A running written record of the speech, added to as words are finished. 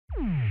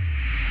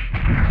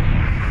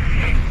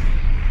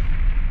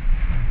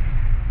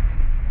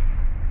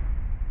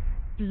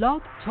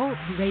Blog Talk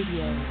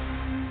Radio.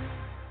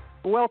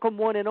 Welcome,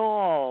 one and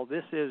all.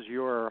 This is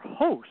your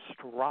host,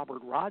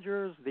 Robert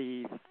Rodgers,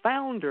 the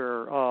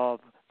founder of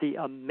the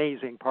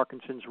amazing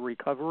Parkinson's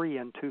recovery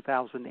in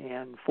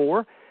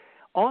 2004.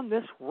 On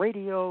this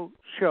radio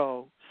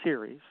show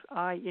series,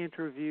 I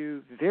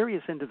interview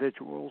various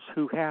individuals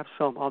who have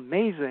some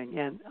amazing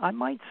and, I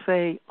might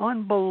say,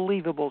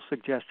 unbelievable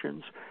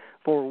suggestions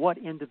for what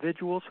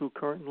individuals who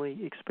currently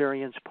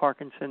experience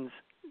Parkinson's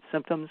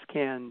symptoms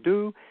can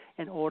do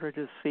in order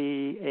to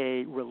see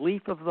a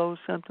relief of those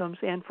symptoms,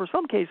 and for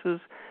some cases,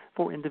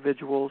 for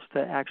individuals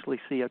to actually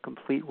see a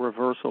complete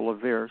reversal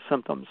of their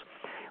symptoms.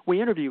 We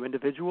interview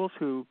individuals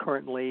who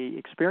currently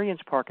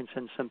experience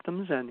Parkinson's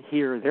symptoms and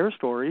hear their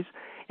stories,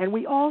 and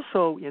we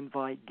also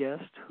invite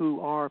guests who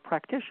are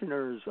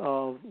practitioners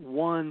of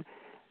one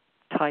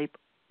type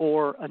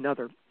or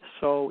another.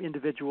 So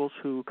individuals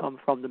who come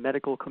from the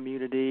medical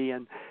community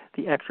and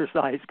the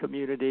exercise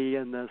community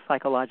and the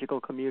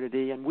psychological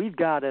community. And we've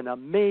got an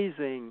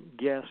amazing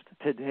guest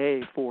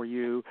today for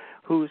you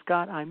who's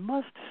got, I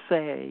must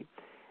say,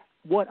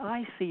 what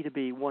I see to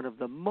be one of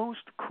the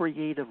most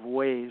creative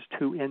ways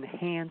to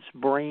enhance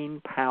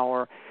brain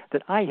power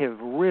that I have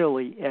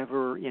really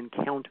ever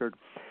encountered.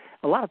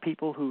 A lot of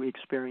people who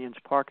experience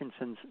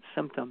Parkinson's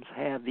symptoms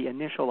have the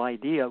initial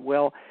idea,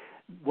 well,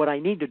 what I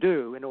need to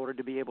do in order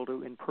to be able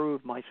to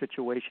improve my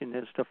situation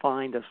is to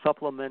find a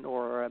supplement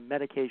or a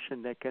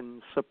medication that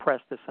can suppress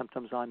the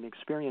symptoms I'm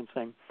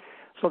experiencing.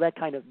 So that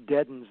kind of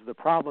deadens the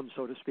problem,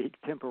 so to speak,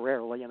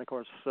 temporarily. And, of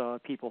course,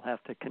 people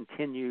have to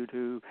continue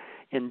to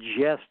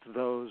ingest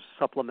those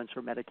supplements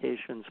or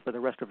medications for the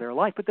rest of their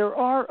life. But there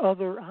are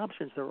other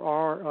options. There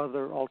are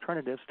other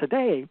alternatives.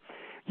 Today,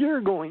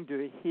 you're going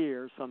to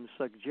hear some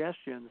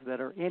suggestions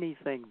that are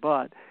anything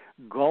but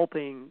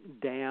gulping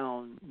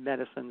down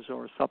medicines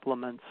or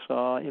supplements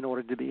in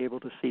order to be able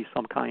to see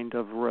some kind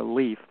of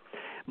relief.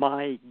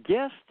 My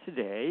guest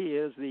today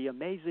is the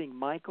amazing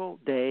Michael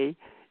J.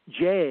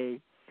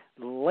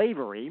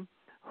 Lavery,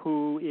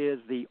 who is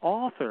the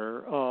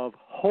author of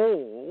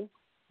Whole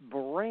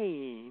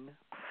Brain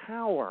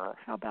Power.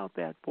 How about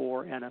that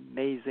for an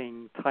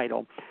amazing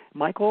title?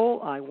 Michael,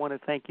 I want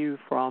to thank you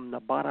from the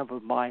bottom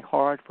of my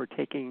heart for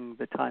taking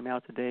the time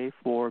out today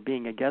for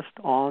being a guest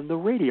on the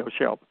radio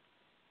show.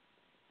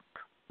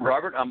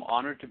 Robert, I'm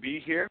honored to be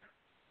here.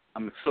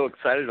 I'm so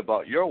excited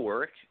about your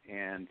work,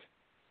 and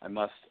I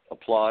must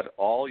applaud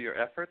all your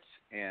efforts,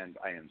 and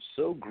I am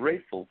so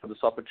grateful for this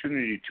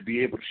opportunity to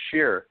be able to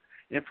share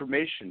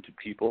information to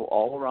people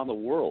all around the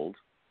world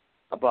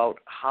about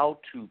how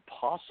to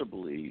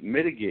possibly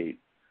mitigate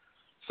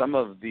some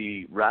of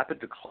the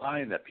rapid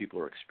decline that people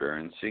are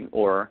experiencing,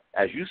 or,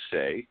 as you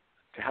say,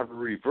 to have a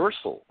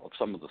reversal of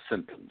some of the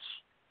symptoms.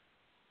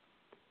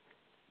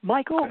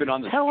 Michael, I've been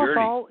on this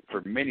journey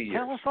for many years.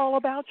 Tell us all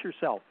about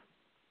yourself.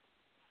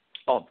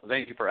 Oh,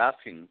 thank you for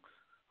asking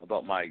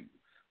about my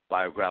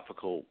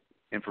biographical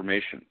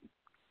information.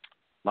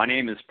 My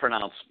name is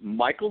pronounced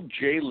Michael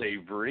J.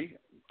 Lavery.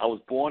 I was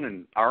born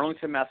in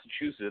Arlington,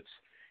 Massachusetts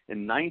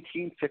in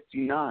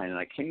 1959, and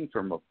I came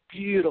from a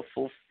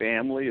beautiful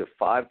family of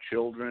 5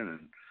 children,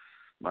 and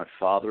my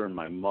father and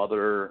my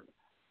mother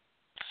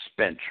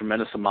spent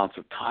tremendous amounts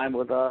of time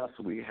with us.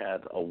 We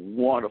had a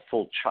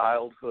wonderful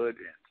childhood,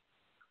 and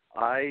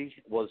I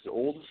was the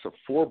oldest of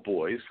 4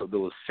 boys, so there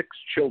was 6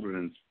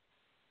 children,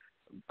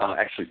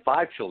 actually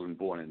 5 children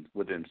born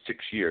within 6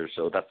 years,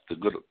 so that's the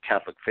good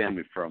Catholic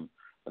family from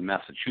the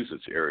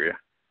Massachusetts area.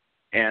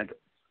 And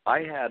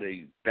I had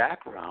a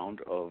background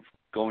of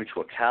going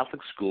to a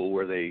Catholic school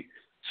where they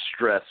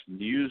stressed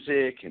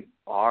music and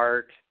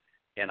art,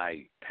 and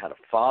I had a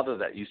father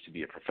that used to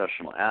be a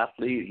professional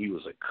athlete. He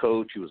was a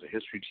coach. He was a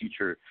history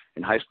teacher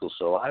in high school,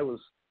 so I was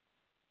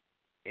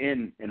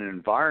in an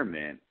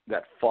environment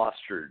that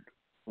fostered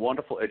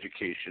wonderful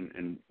education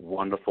and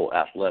wonderful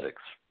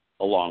athletics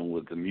along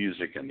with the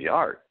music and the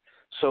art.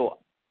 So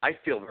I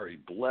feel very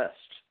blessed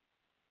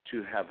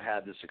to have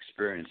had this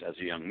experience as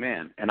a young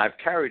man, and I've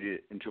carried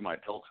it into my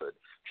adulthood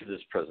to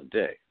this present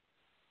day.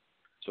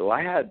 So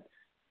I had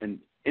an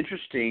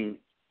interesting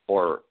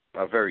or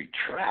a very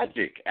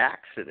tragic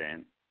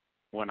accident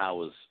when I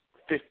was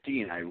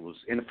 15. I was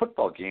in a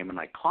football game, and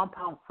I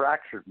compound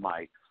fractured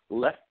my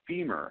left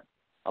femur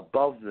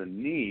above the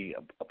knee,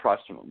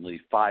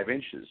 approximately 5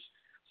 inches.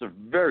 It's a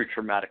very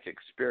traumatic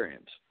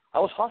experience. I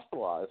was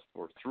hospitalized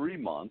for 3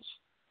 months.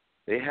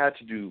 They had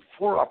to do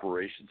 4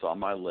 operations on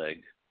my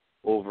leg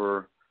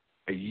over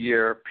a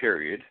year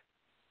period,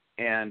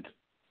 and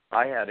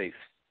I had a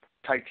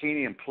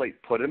titanium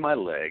plate put in my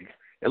leg.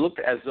 It looked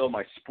as though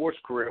my sports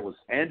career was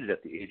ended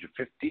at the age of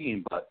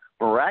 15, but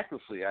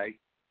miraculously I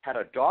had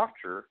a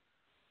doctor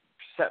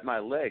set my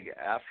leg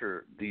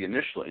after the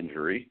initial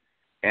injury,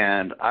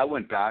 and I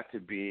went back to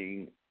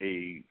being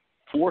a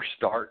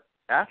four-star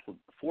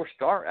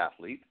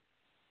athlete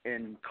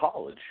in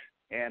college,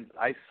 and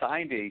I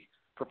signed a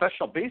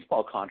professional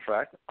baseball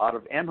contract out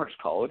of Amherst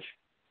College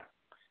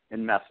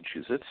in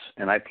Massachusetts,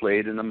 and I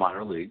played in the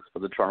minor leagues for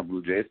the Toronto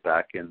Blue Jays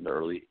back in the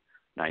early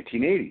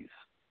 1980s.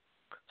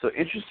 So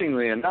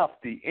interestingly enough,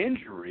 the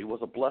injury was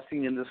a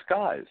blessing in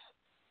disguise.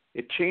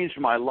 It changed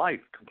my life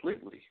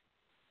completely.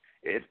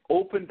 It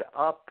opened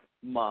up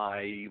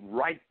my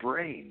right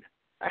brain.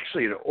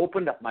 Actually, it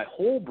opened up my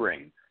whole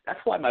brain. That's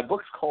why my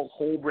book's called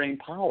Whole Brain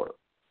Power.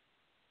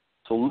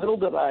 So little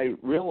did I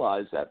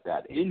realize that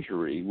that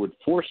injury would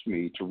force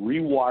me to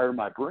rewire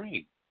my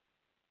brain.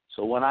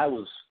 So when I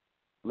was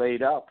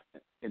laid up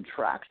in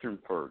traction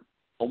for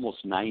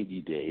almost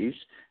 90 days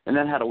and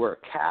then had to wear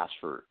a cast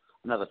for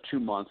another 2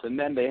 months, and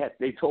then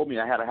they told me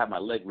I had to have my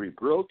leg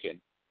rebroken,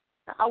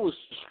 I was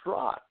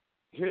distraught.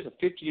 Here's a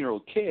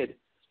 15-year-old kid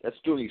that's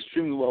doing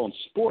extremely well in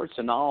sports,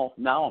 and now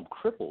I'm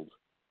crippled.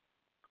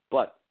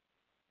 But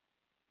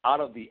out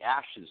of the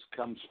ashes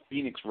comes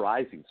Phoenix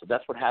rising. So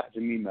that's what happened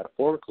to me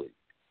metaphorically.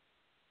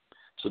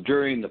 So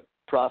during the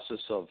process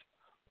of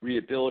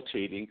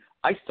rehabilitating,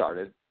 I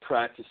started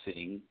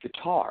practicing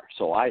guitar.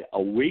 So I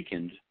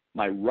awakened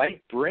my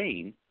right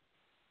brain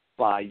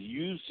by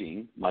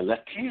using my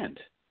left hand.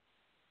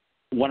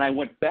 When I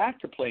went back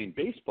to playing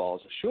baseball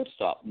as a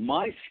shortstop,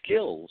 my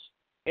skills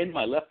in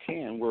my left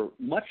hand were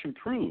much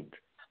improved.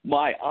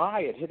 My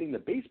eye at hitting the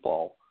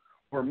baseball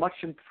were much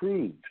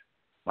improved.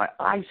 My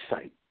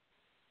eyesight,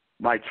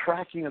 my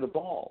tracking of the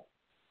ball.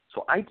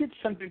 So I did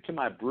something to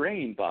my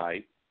brain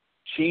by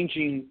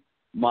changing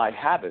my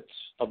habits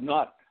of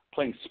not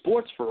playing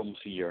sports for almost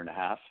a year and a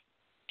half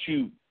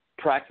to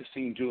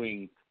practicing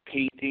doing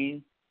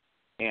painting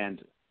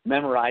and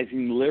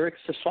memorizing lyrics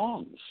to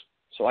songs.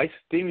 So I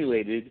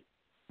stimulated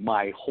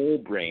my whole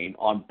brain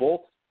on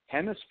both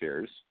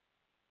hemispheres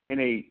in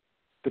a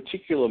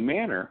particular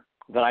manner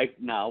that I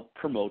now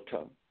promote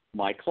to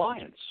my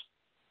clients.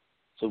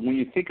 So when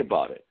you think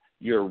about it,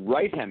 your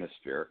right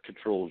hemisphere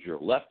controls your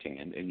left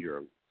hand and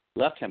your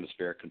left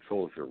hemisphere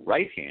controls your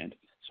right hand.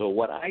 So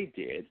what I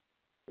did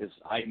is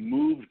I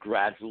moved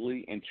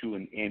gradually into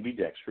an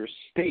ambidextrous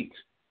state.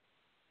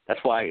 That's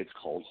why it's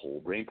called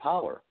whole brain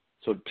power.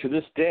 So to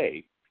this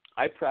day,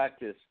 I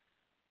practice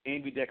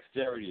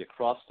ambidexterity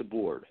across the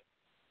board.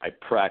 I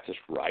practice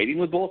writing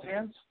with both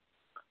hands.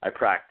 I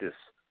practice,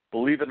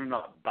 believe it or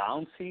not,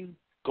 bouncing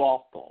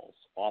golf balls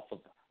off of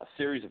a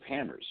series of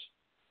hammers.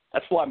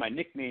 That's why my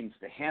nickname's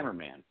the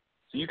Hammerman.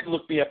 So you can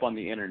look me up on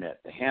the internet,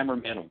 the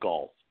Hammerman of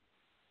golf.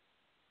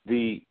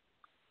 The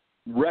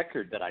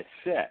record that I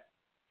set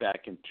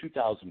back in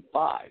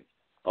 2005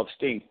 of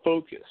staying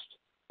focused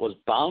was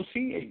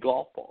bouncing a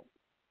golf ball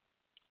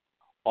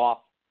off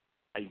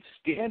a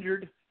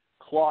standard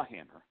claw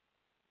hammer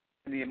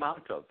in the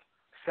amount of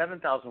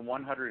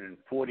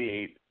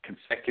 7,148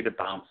 consecutive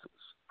bounces.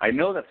 I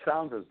know that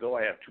sounds as though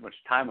I have too much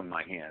time on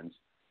my hands,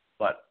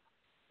 but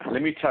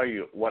let me tell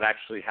you what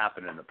actually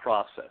happened in the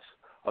process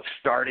of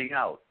starting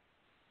out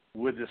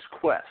with this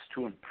quest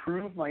to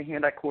improve my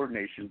hand-eye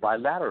coordination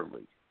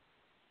bilaterally.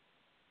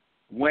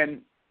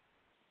 When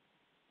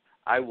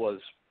I was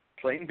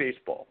playing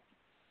baseball,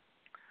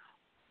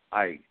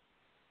 I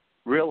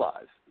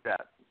realized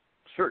that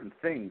certain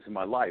things in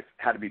my life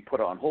had to be put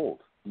on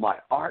hold. My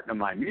art and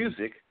my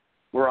music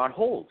were on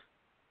hold.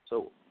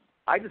 So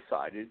I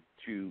decided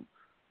to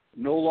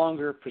no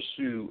longer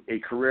pursue a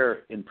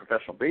career in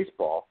professional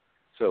baseball.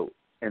 So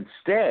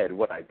instead,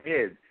 what I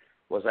did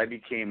was I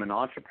became an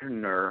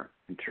entrepreneur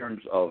in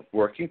terms of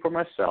working for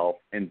myself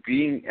and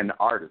being an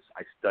artist.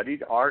 I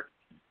studied art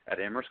at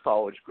Amherst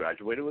College,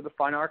 graduated with a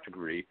fine art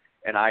degree,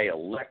 and I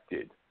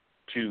elected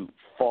to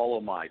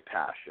follow my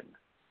passion,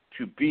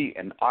 to be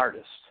an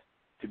artist,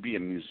 to be a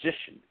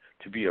musician,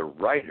 to be a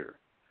writer,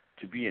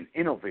 to be an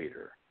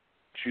innovator,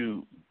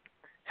 to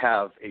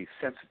have a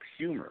sense of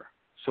humor.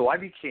 So I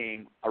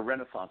became a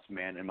Renaissance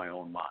man in my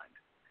own mind.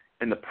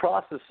 In the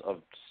process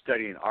of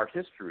studying art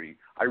history,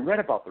 I read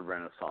about the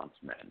Renaissance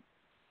men,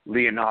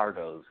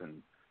 Leonardo's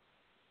and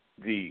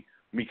the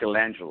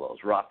Michelangelo's,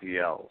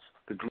 Raphael's,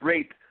 the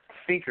great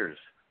thinkers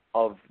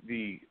of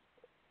the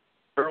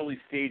early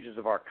stages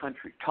of our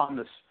country,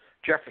 Thomas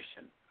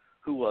Jefferson,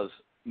 who was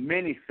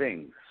many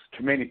things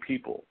to many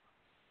people,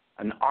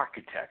 an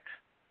architect,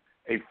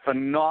 a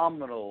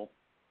phenomenal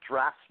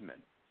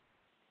draftsman,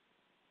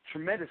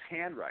 tremendous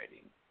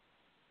handwriting.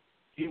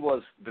 He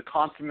was the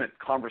consummate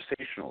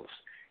conversationalist.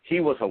 He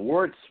was a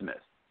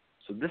wordsmith.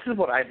 So this is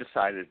what I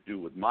decided to do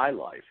with my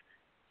life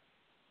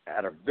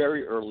at a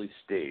very early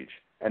stage.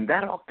 And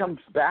that all comes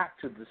back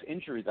to this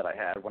injury that I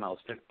had when I was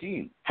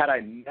 15. Had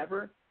I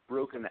never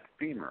broken that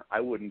femur, I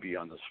wouldn't be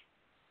on this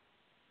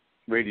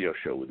radio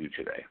show with you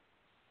today.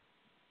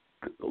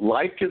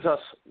 Life gives us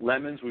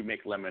lemons, we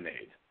make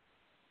lemonade.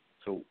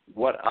 So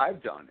what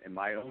I've done in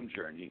my own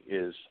journey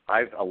is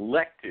I've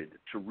elected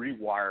to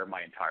rewire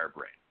my entire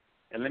brain.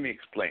 And let me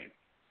explain.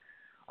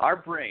 Our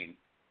brain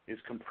is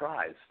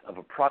comprised of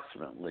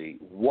approximately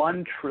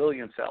 1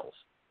 trillion cells.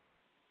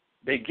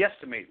 They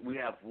guesstimate we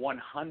have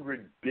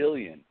 100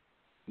 billion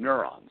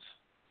neurons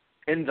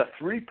in the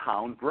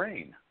 3-pound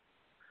brain.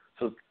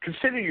 So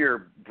consider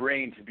your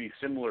brain to be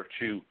similar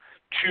to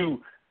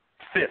 2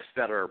 fists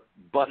that are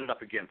butted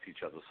up against each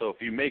other. So if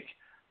you make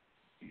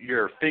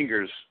your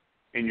fingers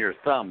and your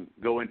thumb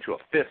go into a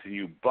fist and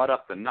you butt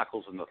up the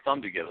knuckles and the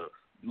thumb together,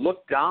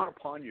 look down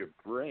upon your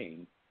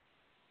brain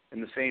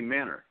in the same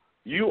manner.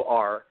 You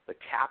are the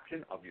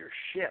captain of your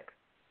ship.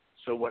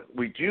 So what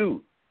we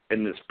do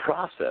in this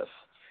process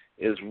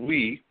is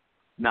we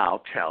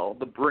now tell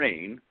the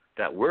brain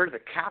that we're the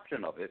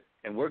captain of it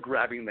and we're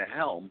grabbing the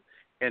helm,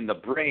 and the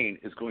brain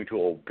is going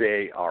to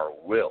obey our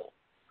will.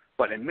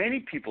 But in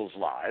many people's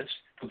lives,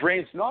 the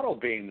brain's not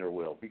obeying their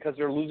will because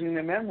they're losing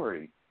their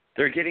memory.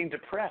 They're getting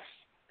depressed.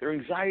 They're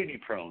anxiety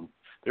prone.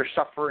 They're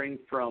suffering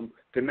from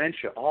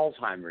dementia,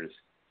 Alzheimer's.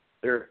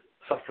 They're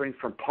suffering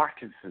from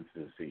Parkinson's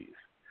disease.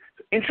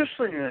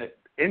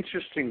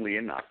 Interestingly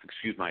enough,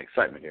 excuse my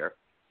excitement here,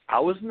 I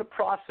was in the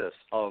process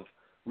of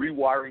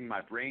rewiring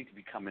my brain to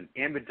become an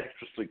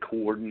ambidextrously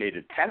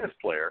coordinated tennis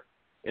player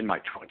in my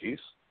 20s.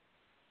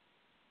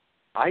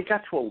 I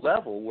got to a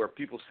level where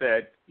people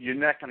said, you're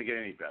not going to get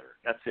any better.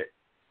 That's it.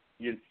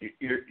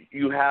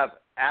 You have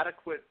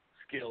adequate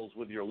skills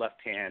with your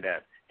left hand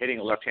at hitting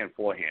a left-hand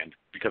forehand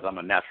because I'm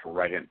a natural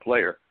right-hand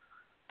player.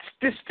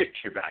 Just stick to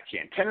your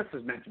backhand. Tennis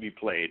is meant to be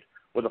played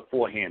with a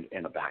forehand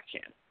and a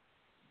backhand.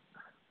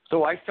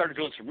 So I started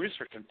doing some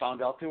research and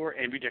found out there were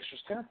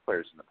ambidextrous tennis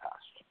players in the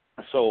past.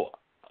 So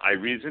I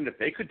reasoned if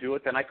they could do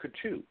it, then I could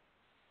too.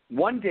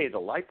 One day the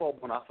light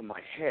bulb went off in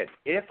my head.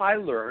 If I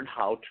learned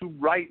how to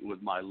write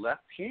with my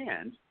left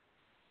hand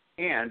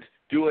and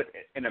do it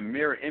in a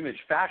mirror image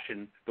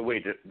fashion the way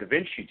Da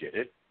Vinci did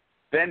it,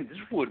 then this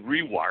would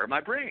rewire my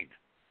brain.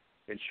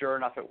 And sure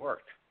enough, it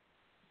worked.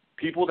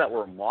 People that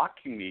were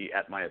mocking me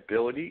at my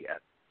ability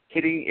at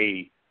hitting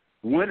a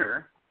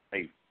winner,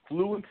 a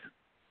fluent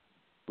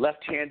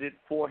left-handed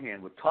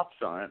forehand with tops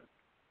on it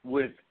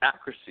with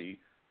accuracy,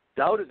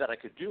 doubted that I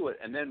could do it.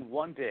 And then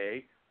one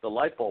day, the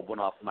light bulb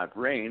went off in my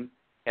brain,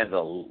 and the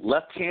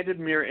left-handed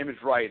mirror image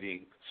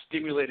writing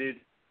stimulated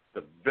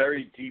the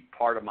very deep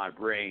part of my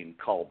brain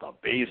called the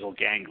basal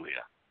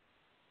ganglia.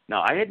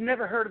 Now, I had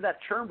never heard of that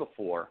term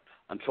before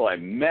until I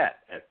met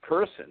a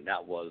person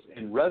that was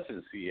in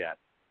residency at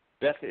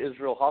Beth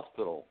Israel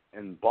Hospital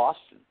in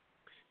Boston.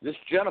 This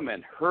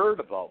gentleman heard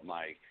about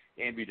my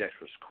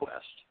ambidextrous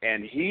quest,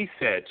 and he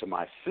said to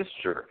my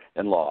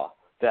sister-in-law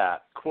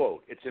that,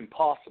 quote, it's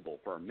impossible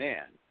for a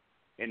man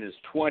in his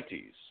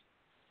 20s,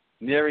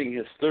 nearing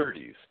his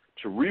 30s,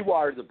 to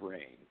rewire the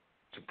brain,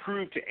 to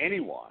prove to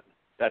anyone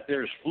that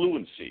there's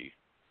fluency,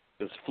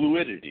 there's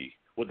fluidity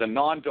with a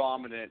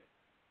non-dominant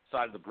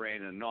side of the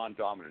brain and a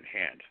non-dominant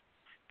hand,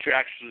 to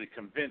actually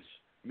convince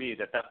me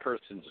that that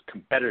person's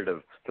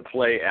competitive to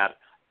play at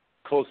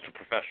close to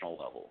professional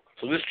level.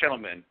 So this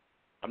gentleman,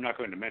 I'm not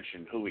going to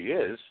mention who he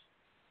is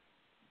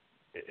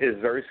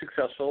very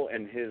successful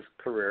in his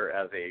career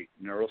as a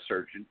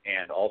neurosurgeon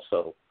and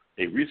also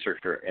a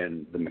researcher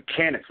in the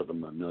mechanics of the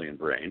mammalian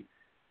brain.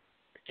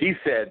 He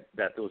said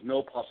that there was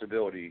no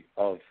possibility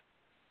of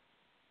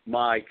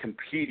my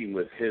competing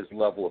with his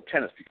level of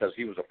tennis because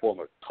he was a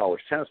former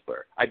college tennis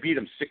player. I beat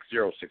him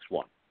 6-0,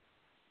 6-1.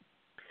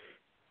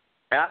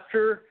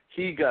 After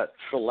he got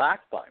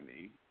shellacked by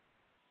me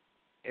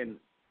in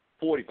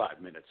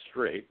 45 minutes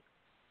straight,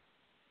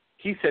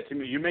 he said to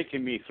me, you're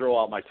making me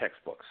throw out my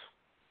textbooks.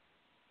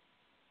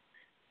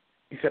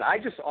 He said, I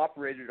just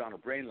operated on a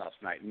brain last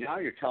night, and now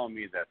you're telling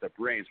me that the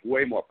brain's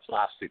way more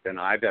plastic than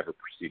I've ever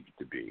perceived it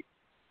to be.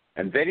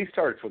 And then he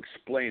started to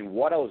explain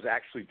what I was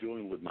actually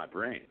doing with my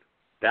brain.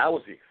 That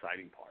was the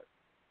exciting part.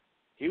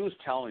 He was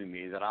telling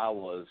me that I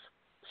was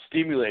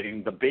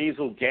stimulating the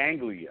basal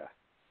ganglia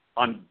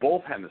on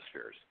both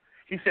hemispheres.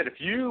 He said, if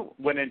you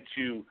went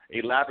into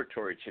a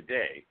laboratory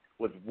today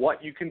with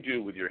what you can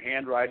do with your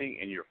handwriting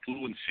and your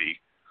fluency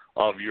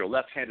of your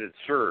left-handed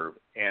serve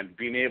and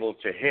being able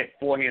to hit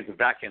forehands and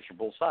backhands from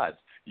both sides,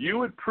 you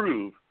would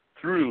prove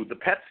through the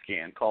PET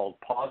scan called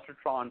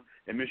positron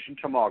emission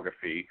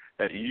tomography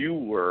that you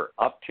were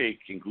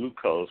uptaking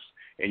glucose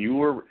and you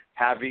were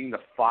having the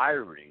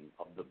firing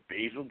of the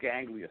basal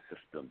ganglia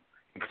system,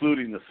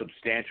 including the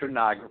substantia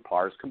nigra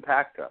pars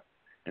compacta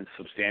and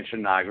substantia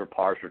nigra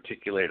pars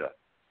reticulata,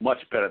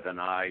 much better than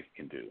I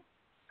can do.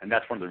 And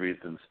that's one of the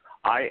reasons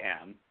I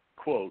am,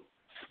 quote,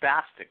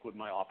 spastic with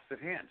my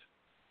opposite hand.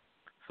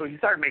 So he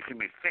started making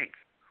me think,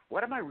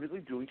 what am I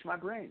really doing to my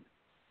brain?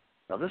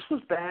 Now, this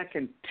was back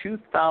in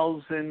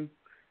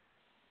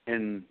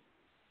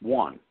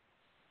 2001.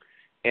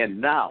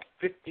 And now,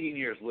 15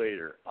 years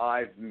later,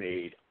 I've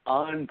made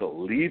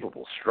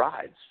unbelievable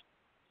strides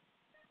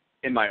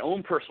in my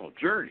own personal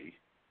journey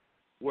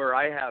where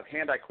I have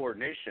hand-eye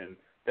coordination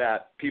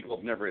that people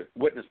have never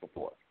witnessed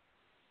before.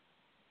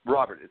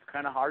 Robert, it's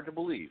kind of hard to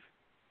believe,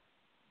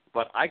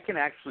 but I can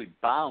actually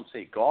bounce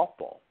a golf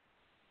ball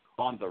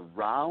on the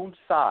round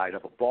side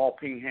of a ball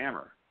peen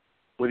hammer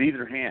with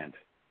either hand.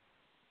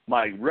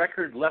 My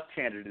record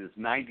left-handed is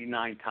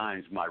 99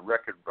 times. My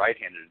record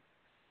right-handed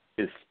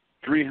is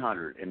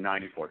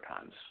 394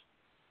 times.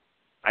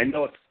 I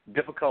know it's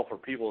difficult for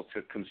people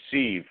to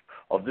conceive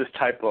of this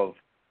type of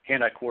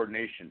hand-eye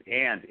coordination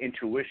and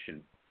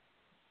intuition,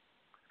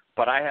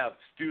 but I have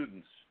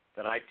students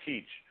that I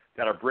teach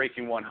that are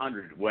breaking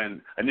 100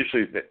 when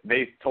initially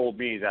they told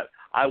me that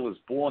I was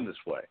born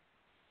this way.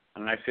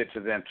 And I said to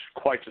them,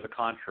 quite to the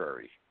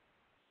contrary.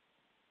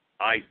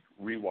 I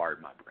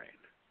rewired my brain.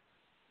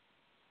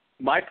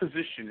 My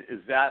position is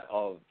that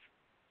of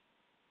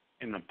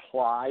an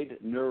applied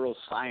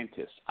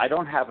neuroscientist. I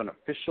don't have an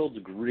official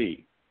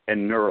degree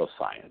in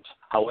neuroscience.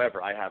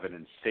 However, I have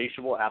an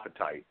insatiable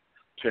appetite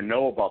to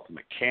know about the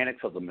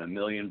mechanics of the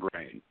mammalian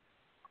brain.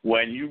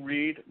 When you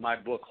read my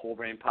book, Whole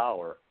Brain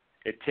Power,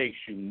 it takes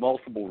you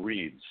multiple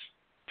reads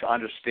to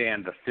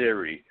understand the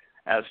theory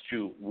as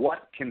to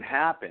what can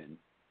happen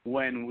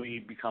when we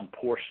become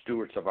poor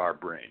stewards of our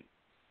brain.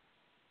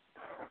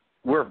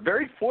 We're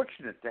very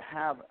fortunate to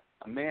have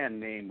a man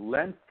named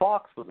Len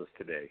Fox with us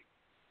today.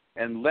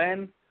 And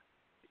Len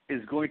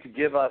is going to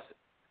give us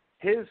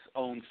his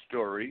own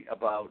story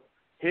about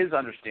his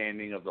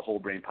understanding of the whole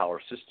brain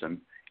power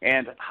system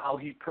and how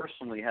he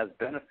personally has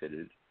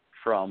benefited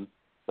from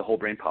the whole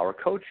brain power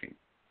coaching.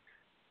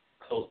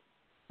 So,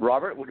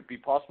 Robert, would it be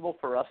possible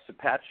for us to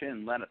patch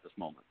in Len at this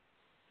moment?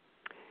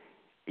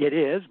 It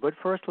is, but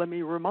first let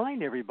me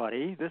remind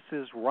everybody, this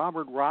is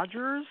Robert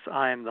Rodgers.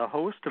 I'm the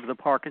host of the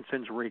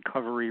Parkinson's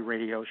Recovery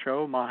Radio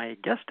Show. My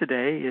guest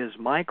today is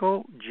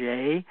Michael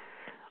J.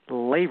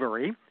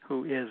 Lavery,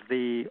 who is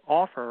the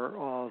author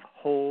of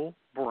Whole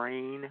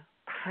Brain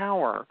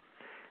Power.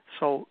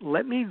 So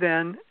let me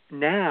then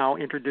now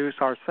introduce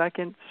our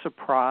second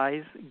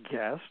surprise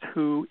guest,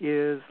 who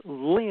is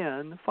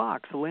Len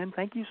Fox. Len,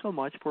 thank you so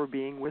much for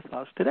being with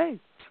us today.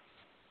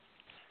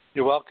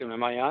 You're welcome.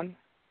 Am I on?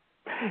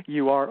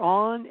 You are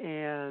on,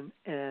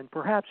 and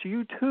perhaps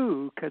you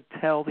too could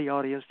tell the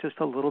audience just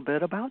a little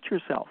bit about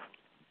yourself.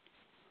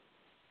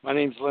 My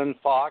name's Len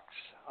Fox.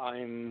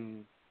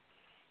 I'm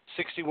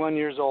 61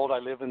 years old. I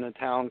live in a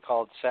town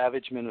called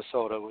Savage,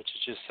 Minnesota, which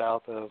is just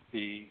south of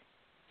the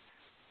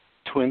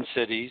Twin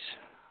Cities.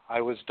 I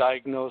was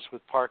diagnosed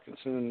with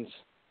Parkinson's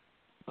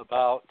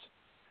about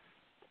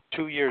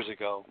 2 years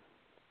ago.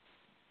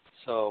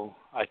 So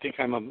I think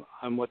I'm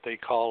what they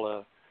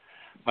call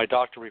my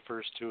doctor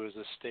refers to as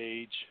a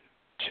stage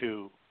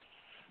 2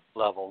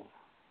 level.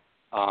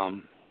 Let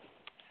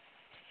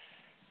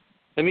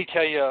me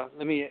tell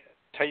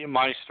you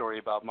my story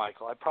about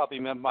Michael. I probably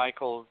met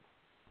Michael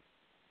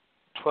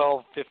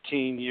 12,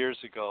 15 years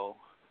ago.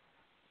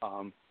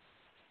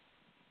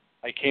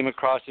 I came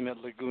across him at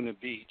Laguna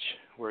Beach,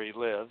 where he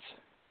lives,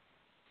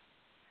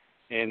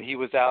 and he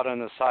was out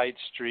on a side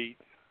street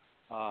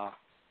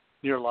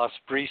near Las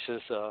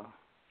Brisas, a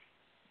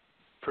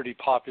pretty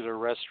popular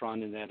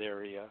restaurant in that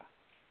area,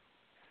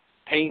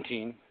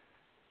 painting,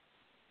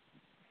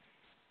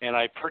 and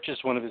I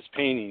purchased one of his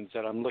paintings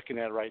that I'm looking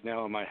at right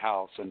now in my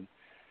house, and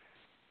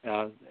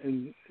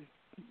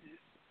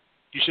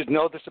you should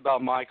know this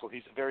about Michael.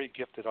 He's a very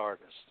gifted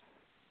artist.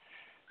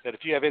 That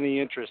if you have any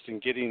interest in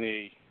getting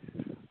a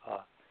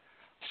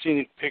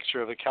scenic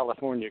picture of the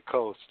California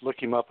coast, look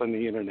him up on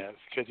the internet,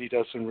 because he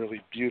does some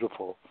really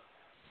beautiful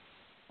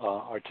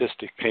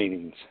artistic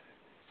paintings.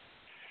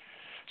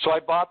 So I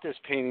bought this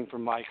painting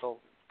from Michael,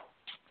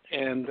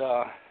 and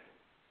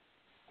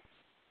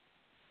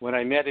when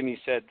I met him, he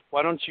said,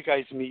 "Why don't you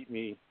guys meet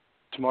me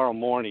tomorrow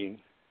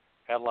morning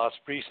at Las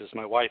Brisas,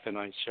 my wife and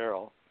I,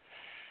 Cheryl,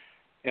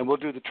 and we'll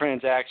do the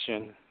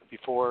transaction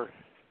before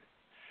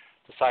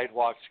the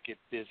sidewalks get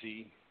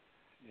busy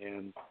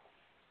and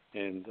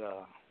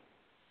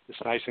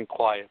it's nice and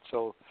quiet."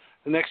 So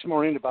the next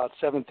morning, about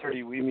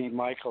 7:30, we meet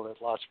Michael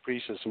at Las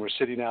Brisas, and we're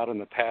sitting out on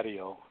the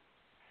patio.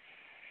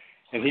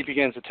 And he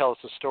begins to tell us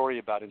a story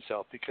about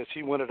himself, because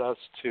he wanted us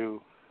to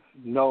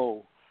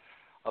know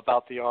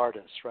about the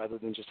artist rather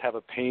than just have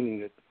a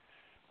painting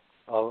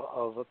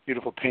of a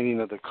beautiful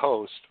painting of the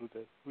coast.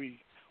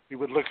 We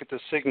would look at the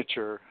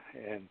signature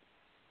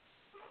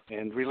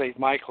and relate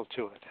Michael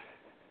to it.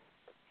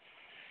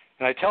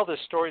 And I tell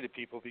this story to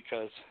people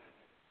because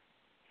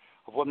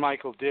of what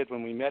Michael did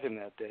when we met him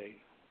that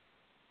day.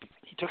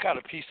 He took out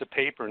a piece of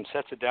paper and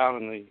sets it down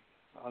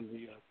on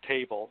the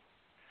table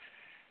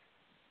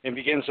and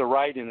begins to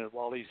write in it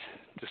while he's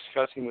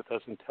discussing with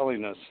us and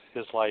telling us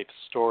his life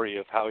story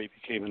of how he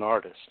became an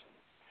artist.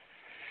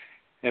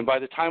 And by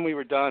the time we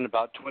were done,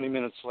 about 20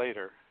 minutes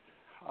later,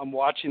 I'm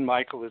watching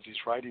Michael as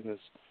he's writing this,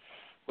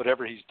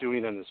 whatever he's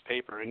doing on this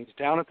paper, and he's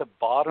down at the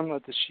bottom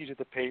of the sheet of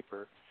the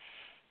paper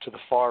to the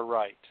far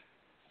right.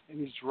 And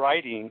he's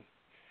writing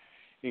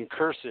in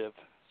cursive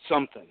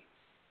something.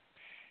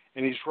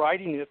 And he's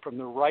writing it from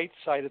the right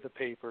side of the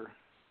paper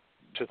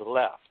to the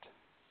left.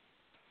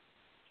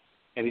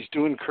 And he's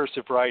doing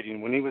cursive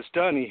writing. When he was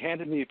done, he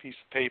handed me a piece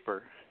of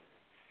paper.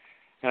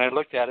 And I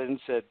looked at it and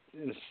said,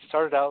 and it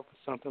started out with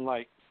something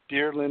like,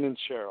 "Dear Len and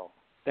Cheryl,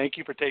 thank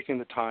you for taking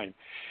the time."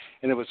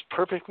 And it was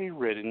perfectly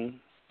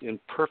written in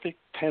perfect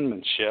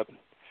penmanship,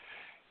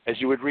 as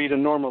you would read a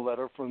normal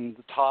letter from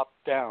the top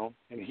down.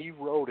 And he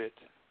wrote it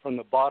from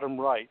the bottom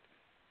right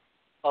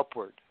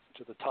upward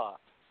to the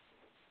top.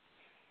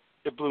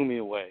 It blew me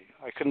away.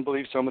 I couldn't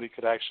believe somebody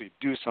could actually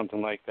do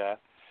something like that.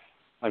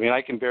 I mean,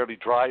 I can barely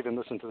drive and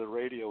listen to the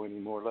radio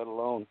anymore, let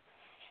alone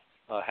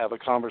have a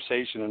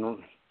conversation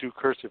and do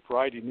cursive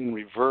writing in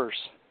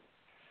reverse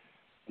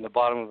on the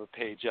bottom of the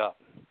page up.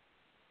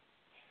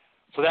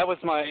 So that was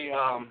my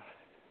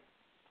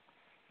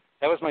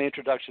That was my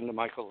introduction to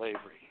Michael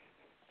Lavery.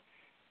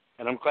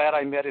 And I'm glad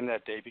I met him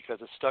that day because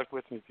it stuck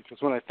with me. Because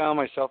when I found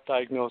myself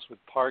diagnosed with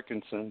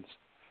Parkinson's,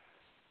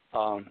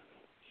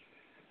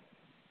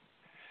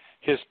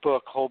 his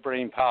book, Whole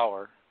Brain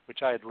Power, which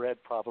I had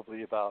read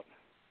probably about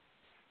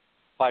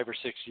 5 or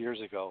 6 years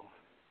ago,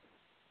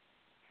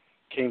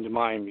 came to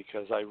mind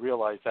because I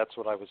realized that's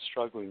what I was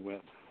struggling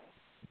with.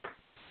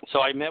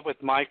 So I met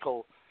with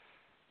Michael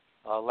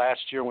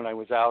last year when I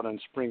was out on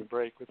spring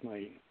break with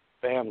my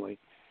family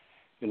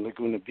in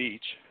Laguna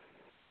Beach.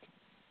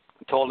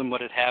 I told him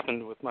what had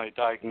happened with my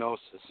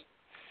diagnosis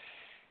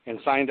and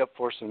signed up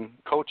for some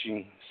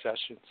coaching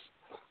sessions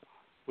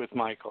with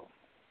Michael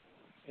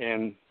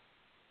and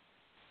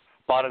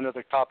bought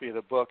another copy of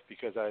the book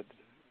because I had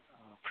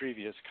a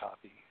previous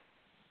copy.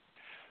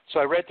 So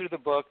I read through the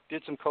book,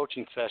 did some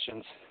coaching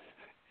sessions,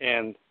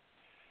 and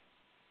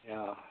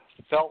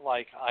felt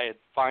like I had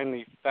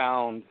finally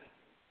found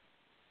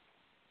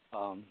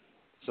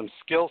some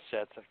skill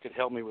sets that could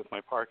help me with my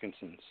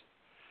Parkinson's,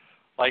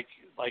 like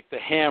the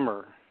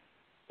hammer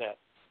that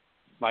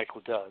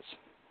Michael does.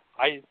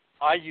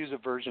 I use a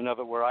version of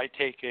it where I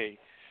take a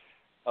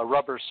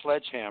rubber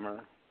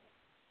sledgehammer.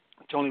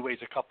 It only weighs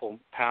a couple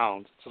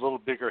pounds. It's a little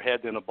bigger head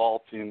than a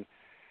ball peen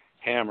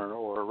hammer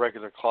or a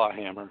regular claw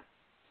hammer.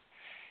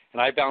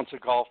 And I bounce a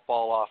golf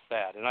ball off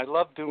that. And I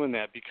love doing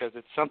that because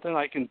it's something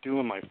I can do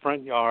in my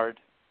front yard.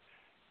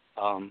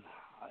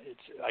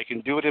 I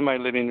can do it in my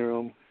living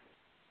room.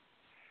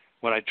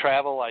 When I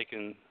travel, I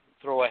can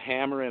throw a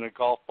hammer and a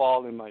golf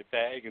ball in my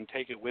bag and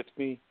take it with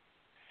me.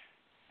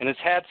 And it's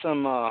had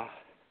some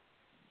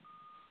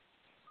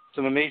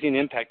amazing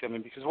impact on me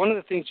because one of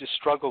the things you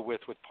struggle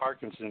with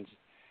Parkinson's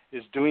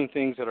is doing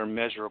things that are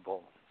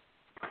measurable.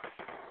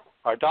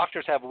 Our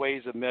doctors have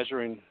ways of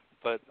measuring,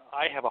 but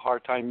I have a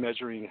hard time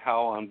measuring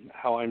how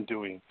I'm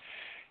doing.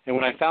 And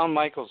when I found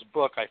Michael's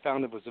book, I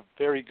found it was a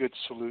very good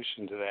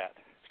solution to that.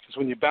 Because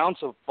when you bounce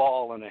a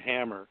ball and a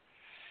hammer,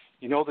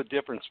 you know the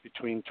difference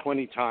between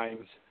 20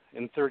 times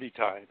and 30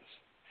 times.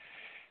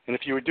 And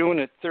if you were doing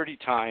it 30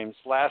 times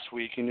last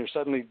week and you're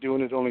suddenly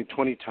doing it only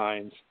 20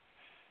 times,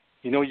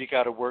 you know you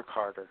got to work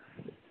harder.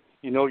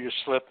 You know you're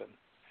slipping.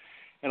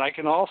 And I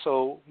can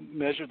also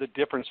measure the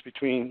difference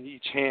between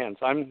each hand.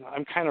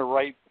 I'm kind of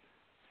right.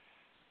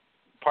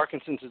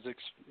 Parkinson's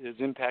is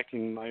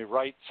impacting my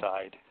right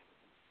side.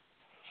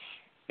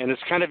 And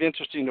it's kind of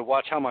interesting to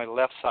watch how my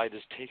left side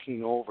is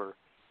taking over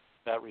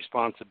that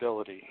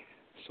responsibility.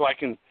 So I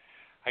can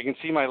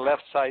see my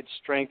left side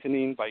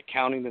strengthening by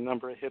counting the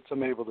number of hits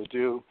I'm able to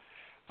do,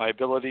 my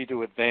ability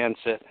to advance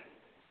it,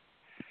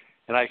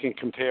 and I can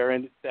compare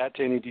that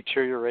to any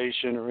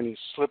deterioration or any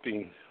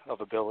slipping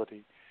of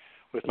ability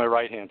with my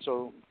right hand.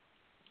 So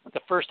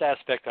the first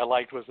aspect I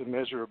liked was the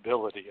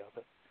measurability of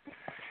it.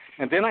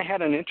 And then I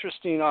had an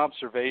interesting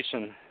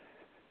observation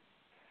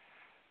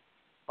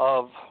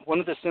of one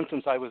of the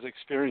symptoms I was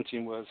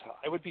experiencing was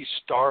I would be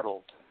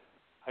startled.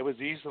 I was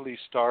easily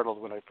startled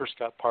when I first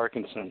got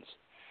Parkinson's.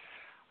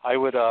 I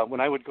would,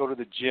 when I would go to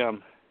the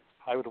gym,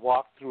 I would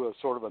walk through a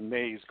sort of a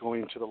maze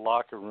going to the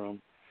locker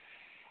room.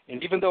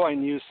 And even though I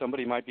knew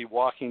somebody might be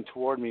walking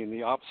toward me in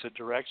the opposite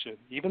direction,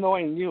 even though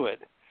I knew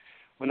it,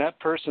 when that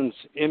person's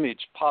image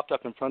popped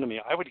up in front of me,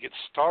 I would get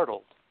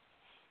startled.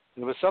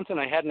 And it was something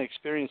I hadn't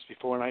experienced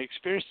before, and I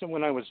experienced it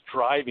when I was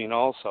driving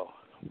also.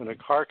 When a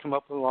car came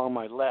up along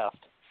my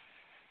left,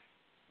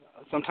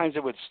 sometimes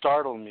it would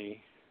startle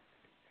me,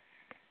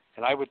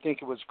 and I would think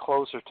it was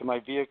closer to my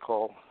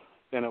vehicle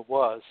than it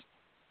was.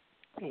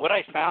 And what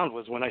I found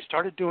was when I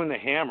started doing the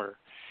hammer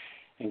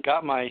and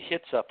got my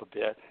hits up a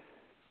bit,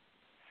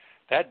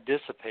 that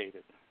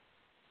dissipated.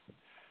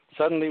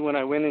 Suddenly when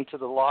I went into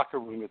the locker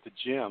room at the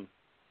gym,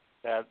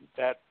 that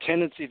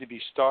tendency to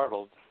be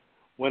startled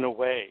went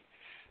away.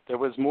 There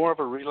was more of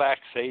a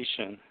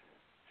relaxation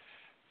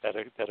that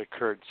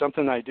occurred,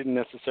 something I didn't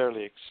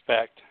necessarily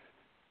expect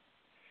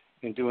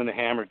in doing the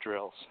hammer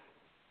drills.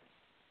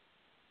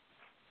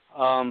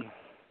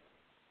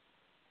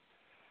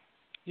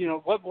 You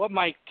know, what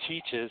Mike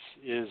teaches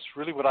is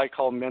really what I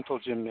call mental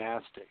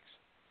gymnastics,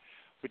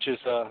 which is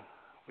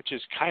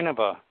kind of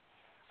a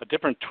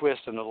different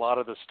twist in a lot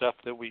of the stuff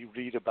that we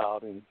read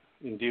about in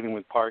dealing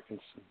with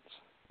Parkinson's.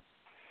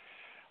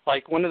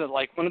 Like one of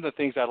the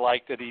things I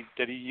like that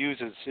he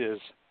uses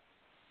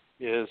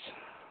is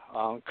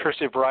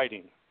cursive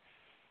writing.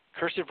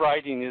 Cursive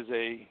writing is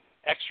a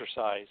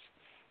exercise,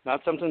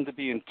 not something to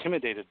be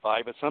intimidated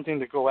by, but something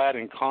to go at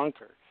and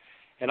conquer.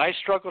 And I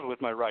struggled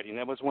with my writing.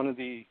 That was one of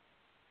the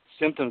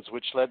symptoms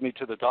which led me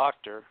to the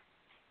doctor,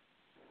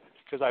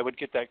 because I would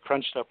get that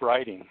crunched up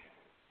writing.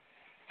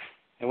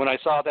 And when I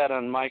saw that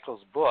on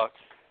Michael's book,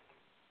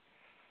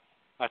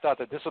 I thought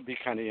that this would be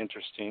kind of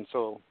interesting.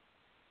 So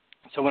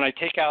when I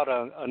take out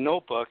a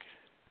notebook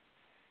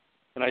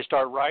and I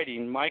start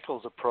writing,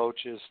 Michael's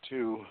approach is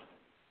to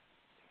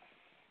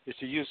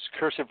use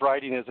cursive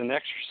writing as an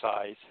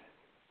exercise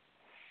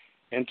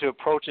and to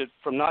approach it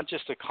from not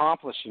just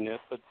accomplishing it,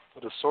 but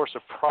a source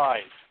of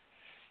pride.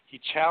 He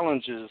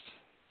challenges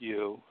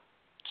you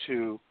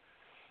to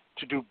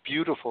to do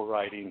beautiful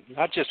writing,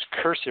 not just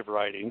cursive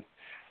writing,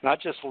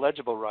 not just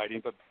legible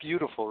writing, but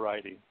beautiful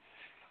writing.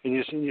 And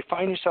you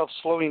find yourself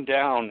slowing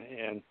down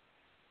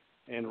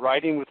and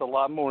writing with a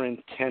lot more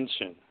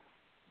intention.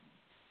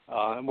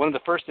 And one of the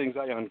first things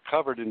I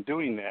uncovered in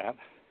doing that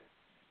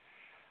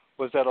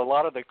was that a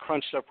lot of the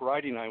crunched up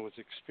writing I was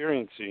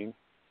experiencing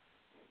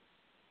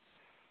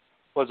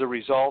was a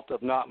result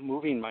of not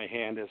moving my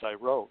hand as I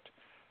wrote,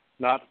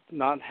 not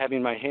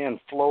having my hand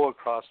flow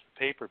across the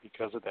paper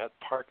because of that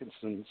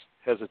Parkinson's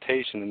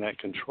hesitation and that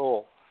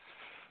control,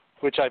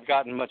 which I've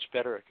gotten much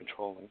better at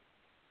controlling.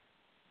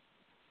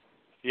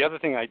 The other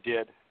thing I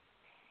did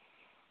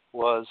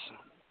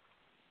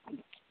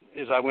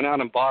is I went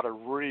out and bought a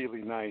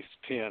really nice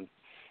pen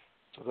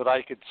so that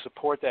I could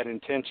support that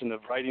intention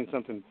of writing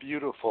something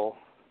beautiful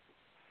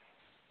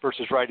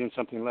versus writing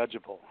something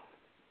legible.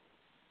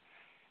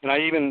 And I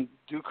even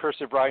do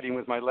cursive writing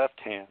with my left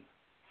hand.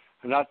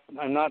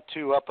 I'm not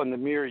too up on the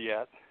mirror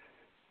yet,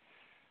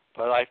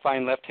 but I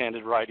find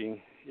left-handed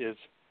writing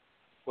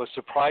was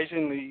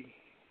surprisingly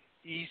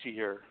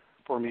easier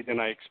for me than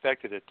I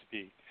expected it to be.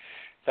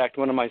 In fact,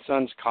 one of my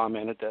sons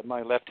commented that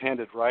my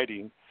left-handed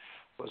writing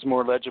was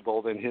more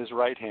legible than his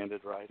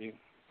right-handed writing.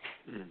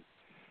 Mm.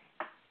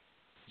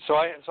 So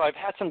I've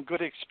had some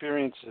good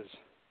experiences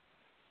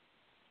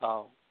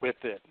with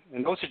it,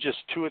 and those are just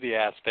two of the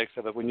aspects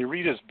of it. When you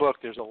read his book,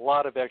 there's a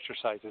lot of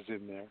exercises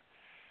in there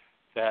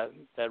that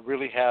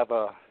really have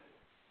a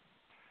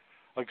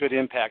good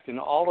impact, and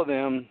all of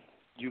them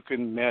you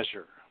can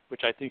measure,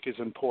 which I think is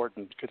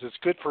important because it's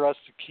good for us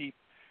to keep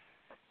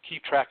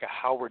track of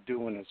how we're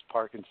doing as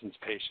Parkinson's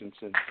patients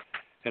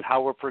and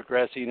how we're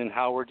progressing and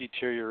how we're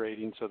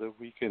deteriorating so that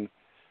we can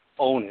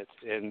own it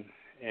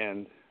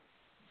and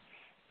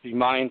be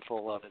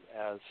mindful of it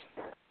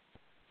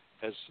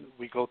as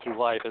we go through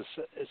life.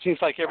 It seems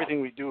like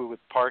everything we do with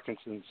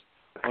Parkinson's,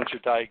 once you're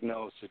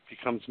diagnosed, it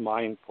becomes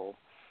mindful.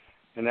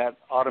 And that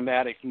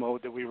automatic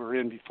mode that we were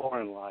in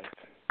before in life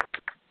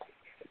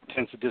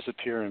tends to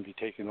disappear and be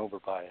taken over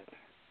by it.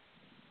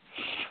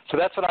 So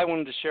that's what I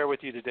wanted to share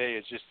with you today,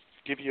 is just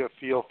give you a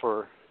feel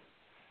for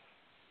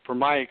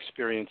my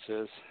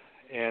experiences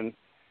and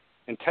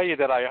tell you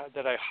that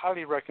I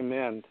highly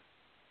recommend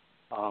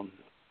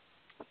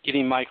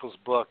getting Michael's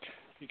book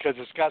because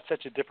it's got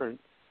such a different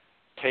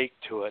take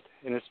to it,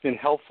 and it's been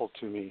helpful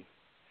to me.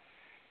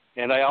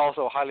 And I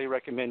also highly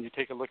recommend you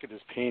take a look at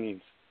his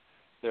paintings.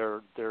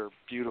 They're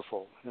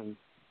beautiful, and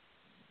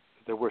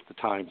they're worth the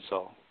time.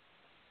 So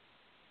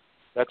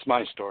that's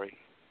my story.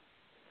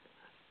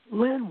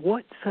 Len,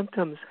 what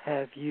symptoms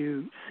have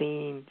you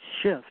seen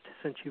shift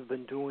since you've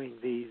been doing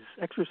these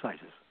exercises?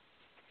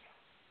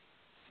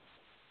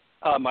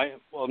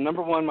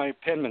 Number one, my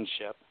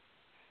penmanship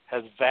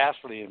has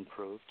vastly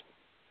improved.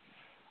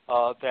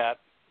 That,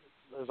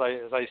 as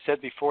I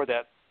said before,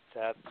 that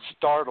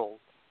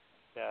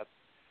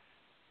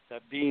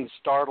being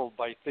startled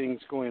by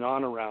things going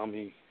on around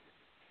me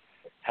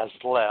has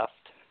left,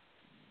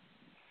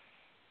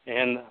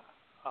 and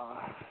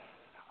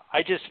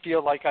I just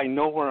feel like I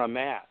know where I'm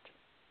at.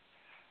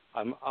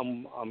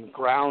 I'm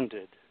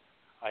grounded.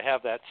 I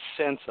have that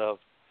sense of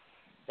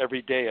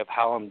every day of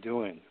how I'm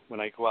doing when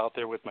I go out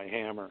there with my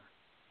hammer.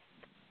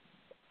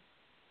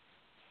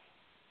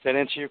 Does that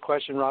answer your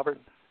question, Robert?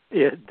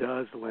 It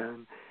does,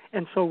 Len.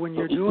 And so when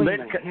you're doing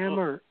the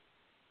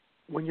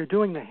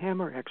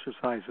hammer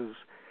exercises,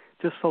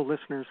 just so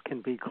listeners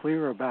can be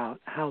clear about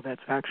how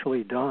that's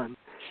actually done,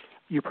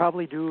 you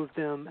probably do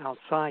them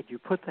outside. You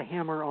put the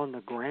hammer on the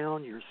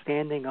ground, you're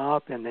standing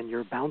up, and then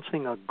you're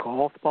bouncing a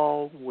golf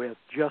ball with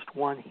just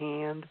one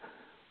hand,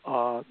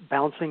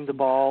 bouncing the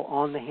ball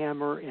on the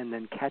hammer and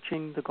then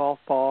catching the golf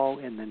ball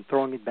and then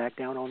throwing it back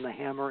down on the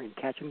hammer and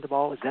catching the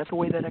ball. Is that the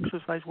way that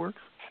exercise works?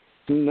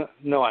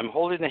 No, I'm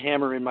holding the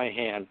hammer in my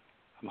hand.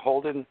 I'm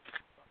holding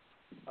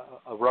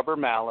a rubber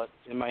mallet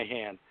in my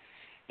hand,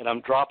 and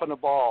I'm dropping a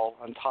ball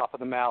on top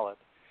of the mallet.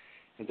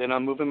 And then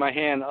I'm moving my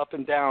hand up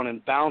and down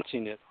and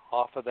bouncing it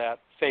off of that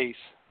face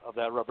of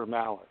that rubber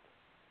mallet.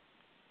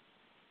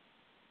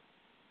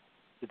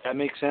 Did that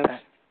make sense?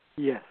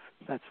 Yes,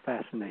 that's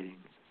fascinating.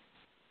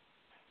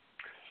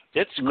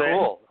 It's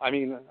cool. I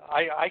mean,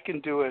 I can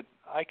do it.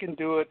 I can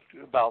do it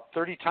about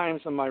 30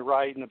 times on my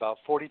right and about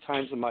 40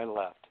 times on my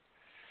left.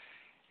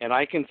 And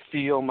I can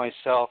feel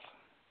myself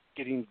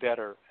getting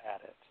better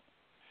at it.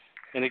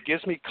 And it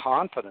gives me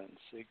confidence.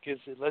 It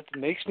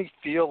makes me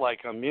feel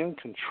like I'm in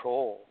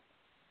control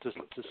to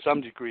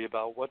some degree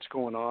about what's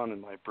going on in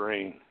my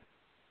brain.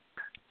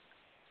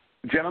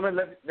 Gentlemen,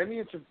 let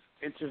me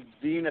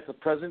intervene at the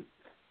present.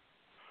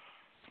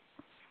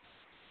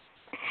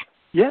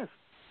 Yes.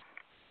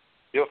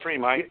 Feel free,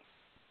 Mike.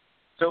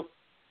 So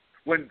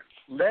when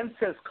Len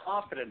says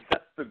confidence,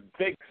 that's the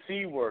big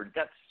C word.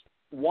 That's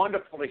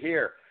wonderful to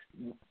hear.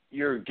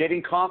 You're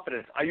getting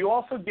confidence. Are you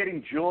also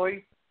getting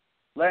joy,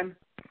 Len?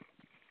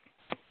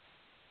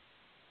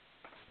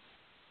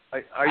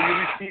 Are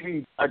you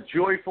receiving a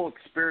joyful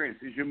experience?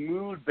 Is your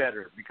mood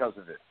better because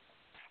of it?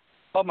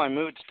 Oh, my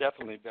mood's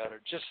definitely better.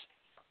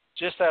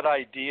 Just that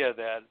idea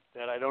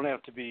that I don't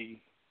have to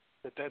be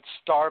that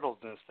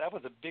startledness, that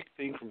was a big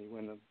thing for me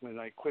when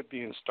I quit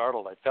being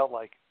startled. I felt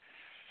like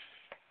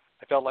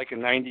a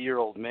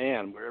 90-year-old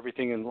man where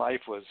everything in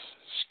life was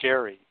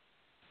scary,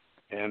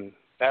 and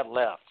that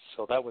left.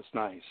 So that was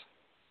nice.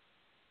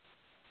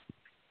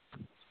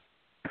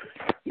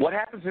 What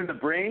happens in the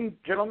brain,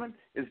 gentlemen,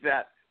 is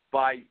that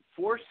by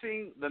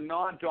forcing the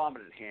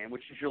non-dominant hand,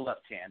 which is your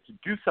left hand, to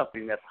do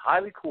something that's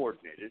highly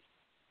coordinated,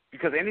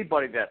 because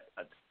anybody that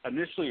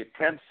initially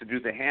attempts to do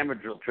the hammer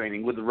drill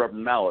training with the rubber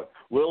mallet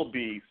will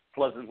be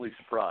pleasantly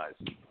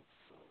surprised.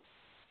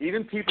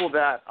 Even people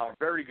that are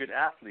very good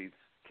athletes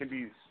can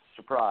be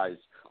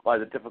surprised by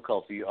the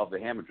difficulty of the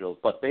hammer drills,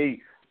 but they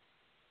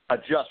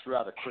adjust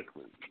rather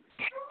quickly.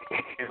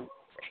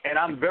 And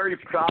I'm very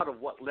proud of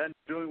what Len's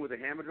doing with the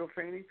hammer drill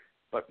training,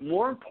 but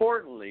more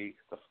importantly,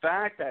 the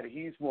fact that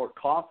he's more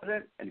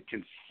confident and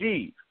can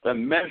see the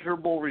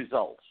measurable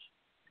results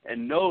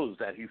and knows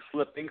that he's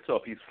slipping. So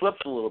if he slips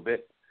a little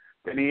bit,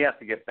 then he has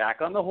to get back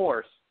on the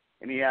horse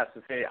and he has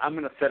to say, I'm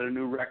going to set a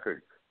new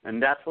record.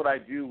 And that's what I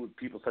do with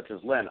people such as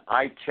Len.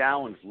 I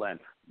challenge Len.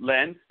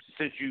 Len,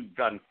 since you've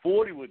done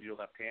 40 with your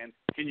left hand,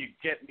 can you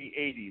get me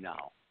 80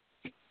 now?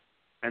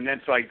 And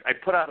then so I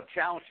put out a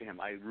challenge to him.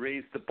 I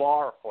raised the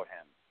bar for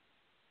him.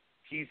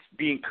 He's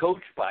being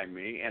coached by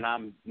me, and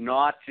I'm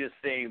not just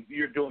saying,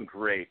 you're doing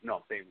great. No,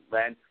 I'm saying,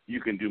 Len, you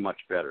can do much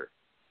better.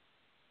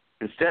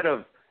 Instead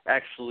of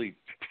actually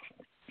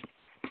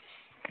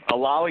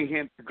allowing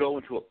him to go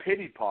into a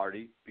pity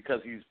party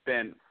because he's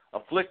been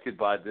afflicted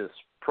by this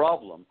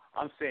problem,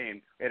 I'm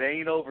saying, it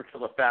ain't over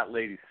till the fat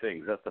lady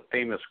sings. That's a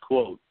famous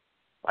quote.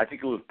 I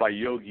think it was by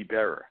Yogi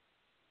Berra.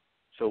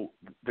 So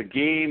the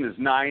game is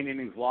 9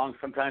 innings long.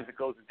 Sometimes it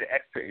goes into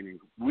extra innings.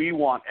 We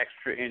want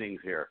extra innings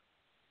here.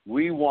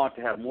 We want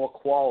to have more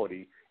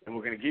quality, and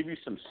we're going to give you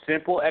some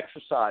simple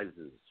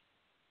exercises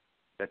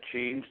that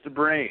change the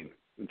brain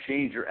and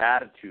change your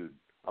attitude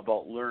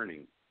about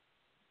learning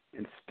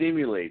and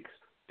stimulates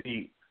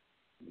the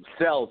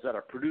cells that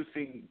are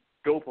producing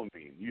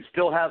dopamine. You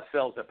still have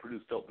cells that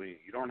produce dopamine.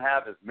 You don't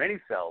have as many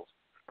cells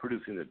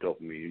producing the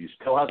dopamine. You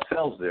still have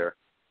cells there.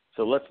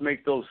 So let's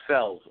make those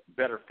cells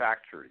better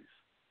factories.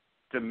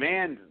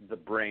 Demand the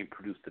brain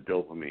produce the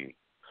dopamine.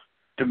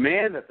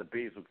 Demand that the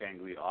basal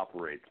ganglia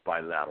operates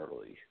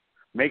bilaterally.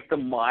 Make the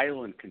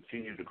myelin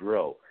continue to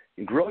grow.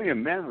 And grow your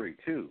memory,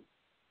 too.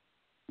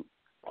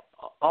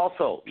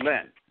 Also,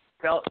 Len,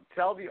 tell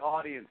the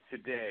audience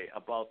today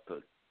about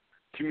the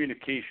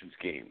communications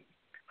game,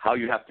 how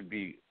you have to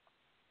be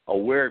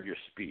aware of your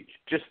speech.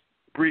 Just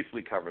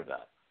briefly cover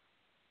that.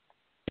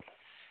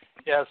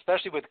 Yeah,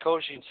 especially with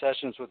coaching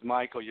sessions with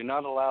Michael, you're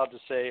not allowed to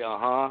say,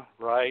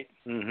 right,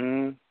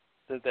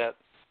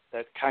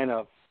 that kind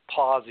of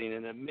pausing,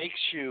 and it makes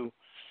you,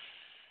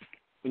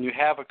 when you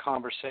have a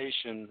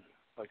conversation,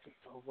 like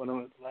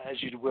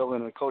as you will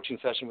in a coaching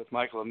session with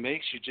Michael, it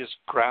makes you just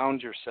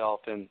ground yourself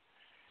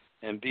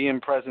and be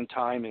in present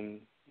time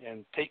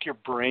and take your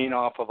brain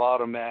off of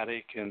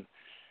automatic and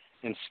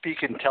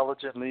speak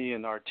intelligently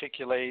and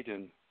articulate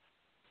and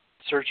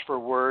search for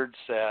words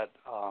that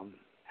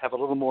have a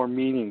little more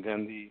meaning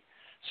than the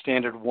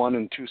standard 1-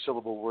 and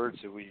 2-syllable words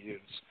that we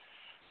use.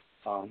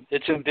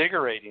 It's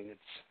invigorating.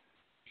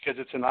 Because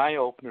it's an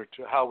eye-opener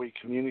to how we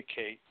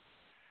communicate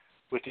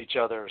with each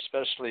other,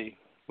 especially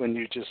when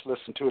you just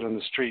listen to it on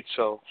the street.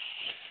 So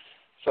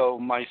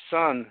my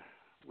son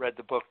read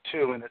the book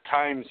too, and at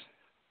times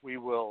we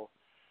will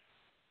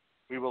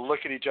look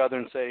at each other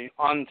and say,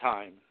 on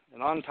time.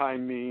 And on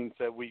time means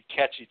that we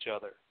catch each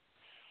other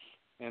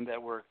and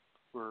that we're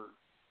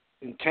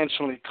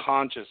intentionally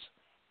conscious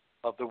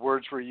of the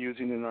words we're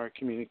using in our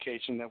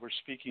communication, that we're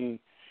speaking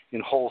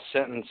in whole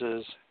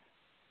sentences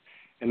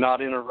and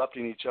not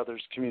interrupting each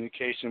other's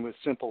communication with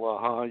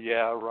simple,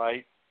 yeah,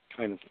 right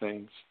kind of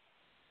things.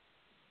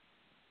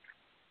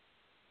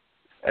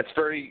 That's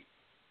very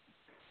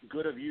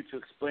good of you to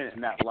explain it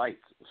in that light.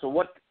 So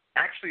what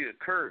actually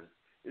occurs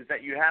is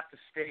that you have to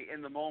stay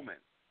in the moment.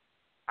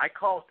 I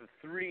call it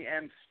the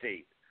 3M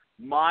state,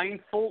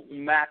 mindful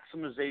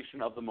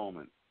maximization of the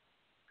moment.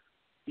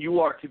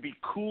 You are to be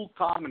cool,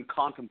 calm, and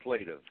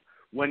contemplative.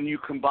 When you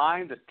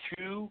combine the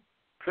two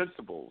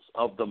principles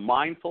of the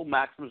mindful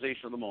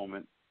maximization of the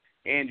moment,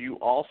 and you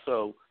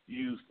also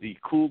use the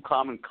cool,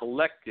 calm, and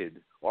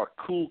collected, or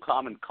cool,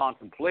 calm, and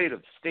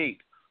contemplative state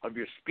of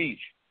your speech,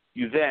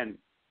 you then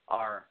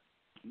are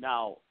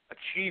now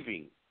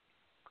achieving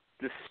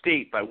the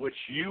state by which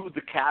you,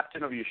 the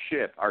captain of your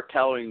ship, are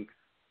telling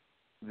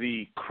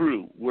the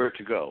crew where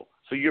to go.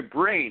 So your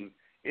brain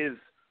is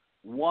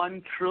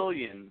 1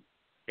 trillion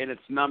in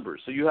its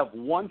numbers. So you have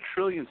 1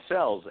 trillion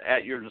cells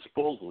at your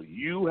disposal.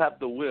 You have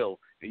the will,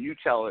 and you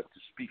tell it to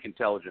speak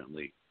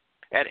intelligently.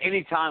 At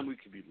any time, we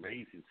could be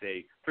lazy and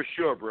say, for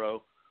sure,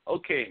 bro.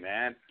 Okay,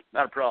 man,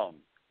 not a problem.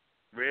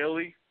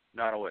 Really?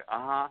 Not a way.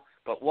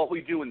 But what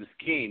we do in this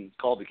game,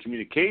 called the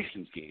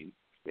communications game,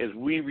 is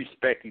we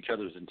respect each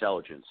other's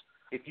intelligence.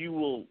 If you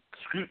will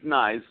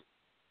scrutinize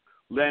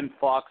Len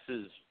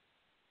Fox's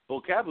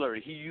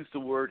vocabulary, he used the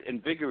word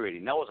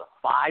invigorating. That was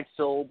a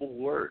 5-syllable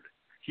word.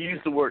 He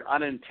used the word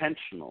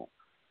unintentional.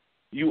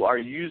 you are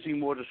using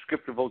more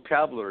descriptive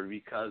vocabulary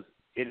because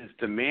it is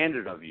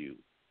demanded of you.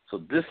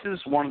 So this is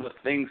one of the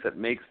things that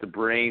makes the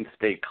brain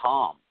stay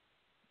calm.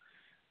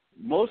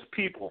 Most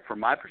people, from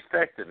my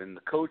perspective in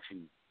the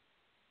coaching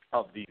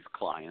of these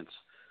clients,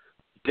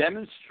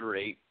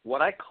 demonstrate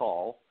what I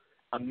call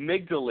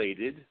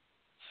amygdalated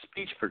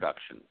speech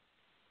production.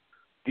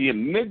 The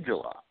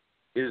amygdala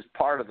is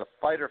part of the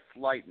fight or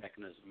flight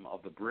mechanism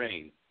of the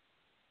brain.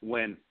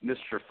 When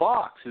Mr.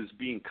 Fox is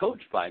being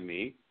coached by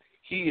me,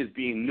 he is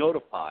being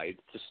notified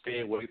to stay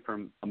away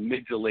from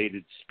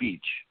amygdalated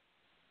speech.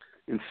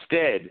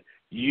 Instead,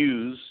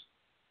 use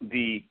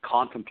the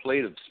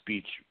contemplative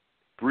speech.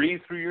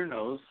 Breathe through your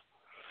nose,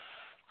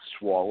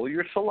 swallow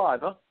your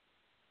saliva,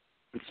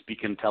 and speak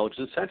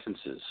intelligent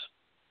sentences.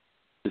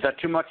 Is that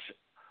too much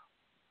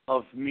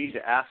of me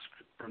to ask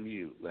from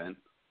you, Len?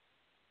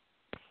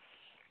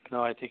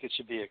 No, I think it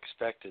should be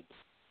expected.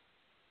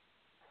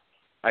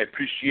 I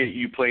appreciate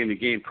you playing the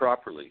game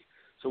properly.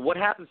 So what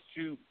happens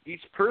to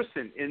each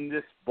person in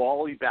this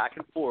volley back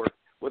and forth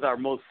with our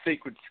most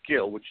sacred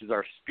skill, which is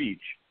our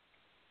speech?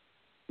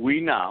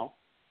 We now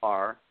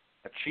are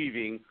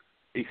achieving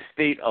a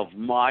state of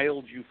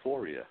mild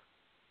euphoria.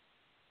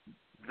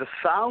 The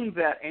sound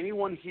that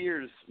anyone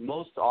hears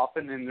most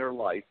often in their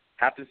life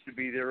happens to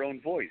be their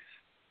own voice.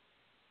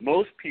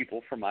 Most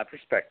people, from my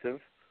perspective,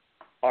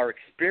 are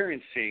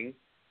experiencing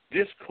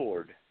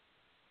discord.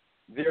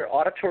 Their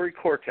auditory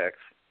cortex,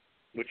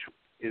 which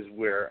is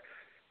where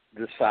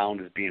the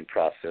sound is being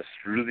processed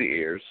through the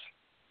ears,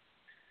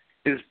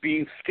 is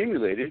being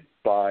stimulated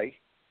by,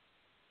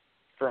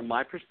 from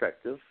my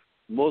perspective,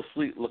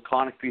 mostly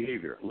laconic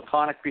behavior.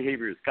 Laconic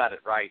behavior has got it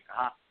right.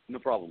 No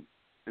problem.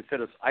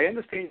 Instead of, I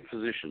understand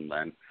your position,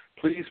 Len.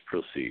 Please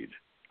proceed.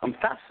 I'm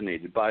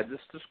fascinated by this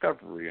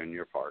discovery on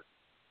your part.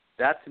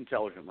 That's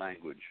intelligent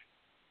language.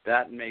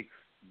 That makes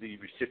the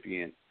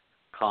recipient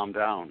calm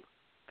down.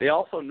 They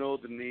also know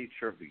the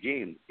nature of the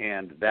game,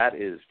 and that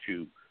is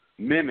to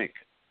mimic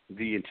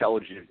the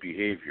intelligent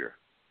behavior.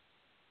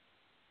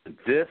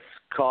 This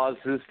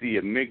causes the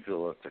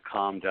amygdala to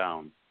calm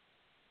down.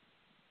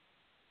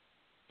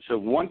 So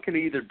one can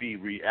either be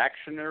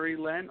reactionary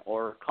Len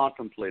or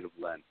contemplative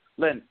Len.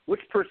 Len,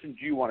 which person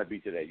do you want to be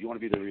today? Do you want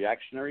to be the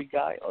reactionary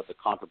guy or the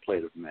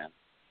contemplative man?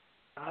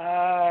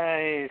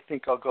 I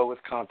think I'll go with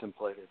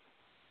contemplative.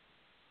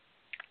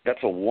 That's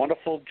a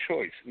wonderful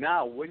choice.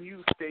 Now, when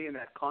you stay in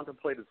that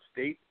contemplative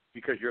state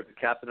because you're the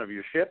captain of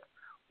your ship,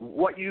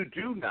 what you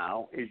do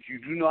now is you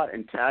do not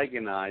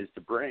antagonize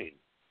the brain.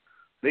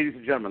 Ladies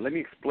and gentlemen, let me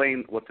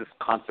explain what this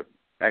concept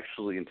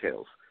actually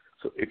entails.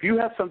 So if you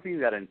have something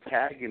that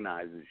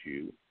antagonizes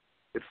you,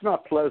 it's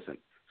not pleasant.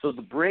 So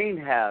the brain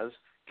has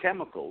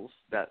chemicals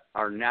that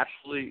are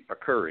naturally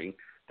occurring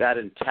that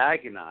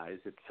antagonize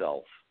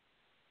itself.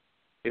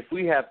 If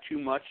we have too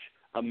much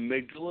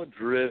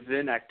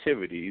amygdala-driven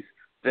activities,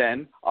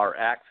 then our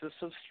axis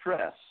of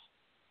stress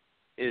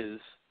is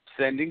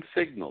sending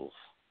signals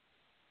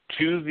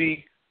to the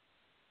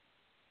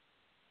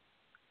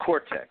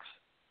cortex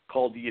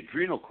called the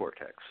adrenal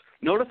cortex.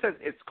 Notice that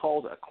it's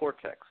called a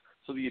cortex.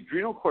 So the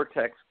adrenal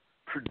cortex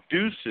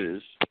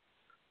produces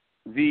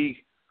the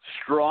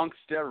strong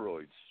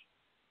steroids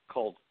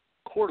called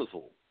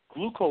cortisol,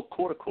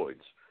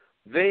 glucocorticoids.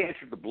 They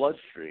enter the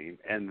bloodstream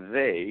and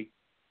they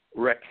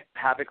wreak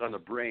havoc on the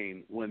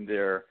brain when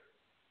their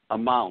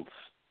amounts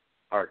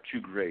are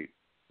too great.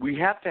 We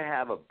have to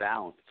have a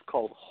balance. It's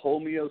called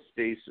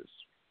homeostasis.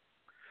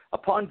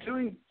 Upon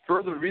doing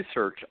further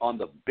research on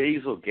the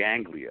basal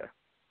ganglia,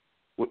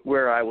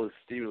 where I was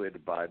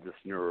stimulated by this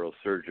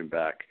neurosurgeon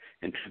back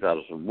in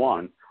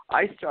 2001,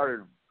 I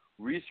started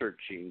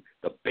researching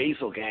the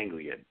basal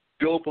ganglia,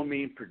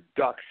 dopamine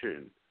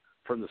production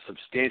from the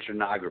substantia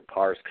nigra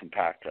pars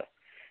compacta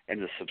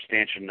and the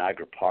substantia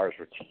nigra pars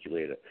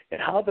reticulated, and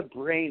how the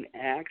brain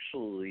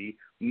actually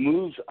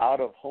moves out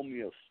of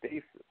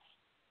homeostasis.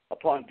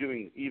 Upon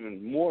doing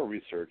even more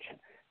research,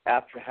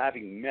 after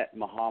having met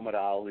Muhammad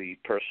Ali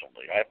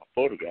personally, I have a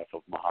photograph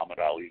of Muhammad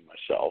Ali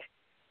myself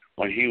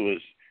when he was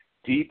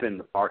deep in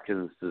the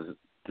Parkinson's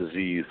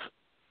disease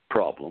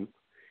problem.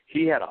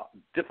 He had a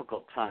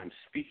difficult time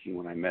speaking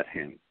when I met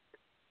him.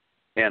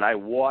 And I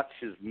watched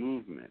his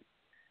movement.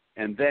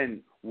 And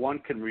then one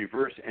can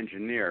reverse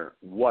engineer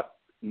what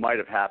might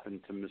have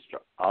happened to Mr.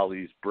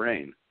 Ali's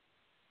brain.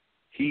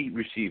 He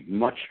received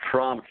much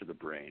trauma to the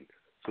brain.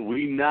 So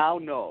we now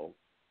know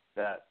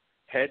that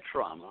head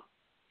trauma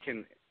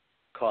can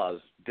cause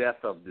death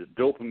of the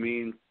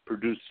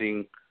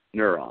dopamine-producing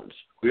neurons.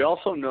 We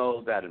also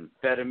know that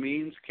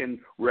amphetamines can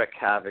wreak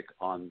havoc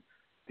on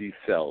these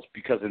cells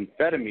because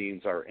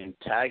amphetamines are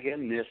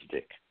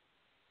antagonistic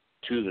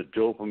to the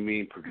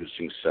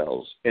dopamine-producing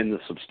cells in the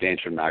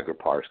substantia nigra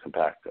pars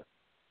compacta.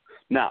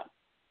 Now,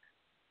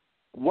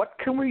 what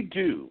can we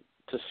do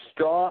to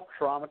stop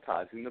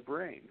traumatizing the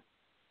brain?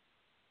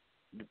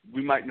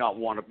 We might not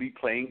want to be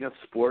playing a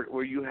sport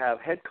where you have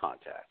head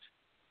contact.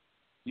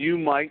 You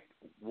might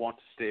want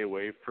to stay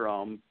away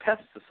from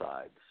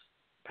pesticides,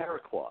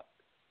 paraquat.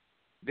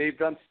 they've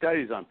done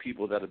studies on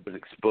people that have been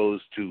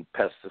exposed to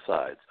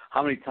pesticides,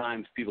 how many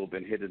times people have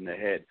been hit in the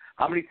head,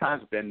 how many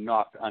times have been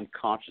knocked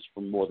unconscious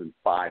for more than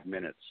 5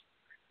 minutes.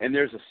 And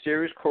there's a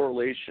serious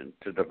correlation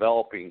to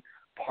developing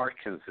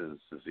Parkinson's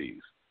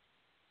disease.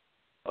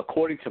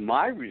 According to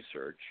my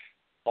research,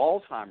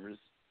 Alzheimer's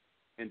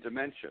and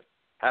dementia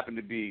happen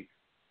to be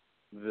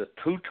the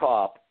two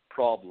top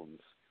problems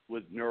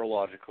with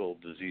neurological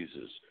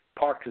diseases.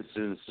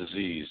 Parkinson's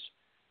disease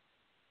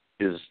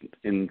is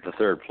in the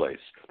third place.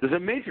 There's a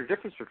major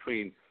difference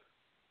between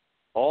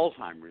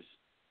Alzheimer's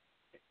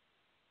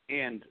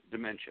and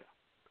dementia.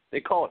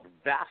 They call it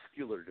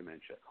vascular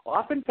dementia.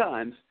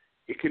 Oftentimes,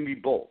 it can be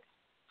both.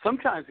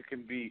 Sometimes it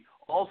can be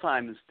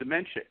Alzheimer's,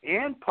 dementia,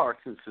 and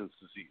Parkinson's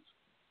disease.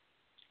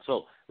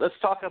 So let's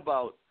talk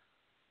about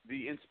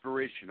the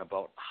inspiration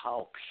about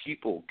how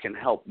people can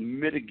help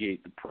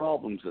mitigate the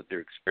problems that they're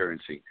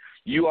experiencing.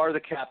 You are the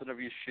captain of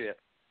your ship.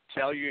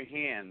 Tell your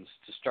hands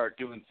to start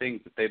doing things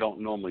that they don't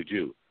normally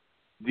do.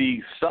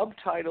 The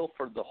subtitle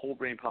for the Whole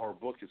Brain Power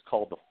book is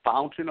called The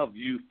Fountain of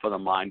Youth for the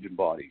Mind and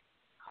Body.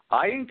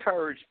 I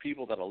encourage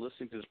people that are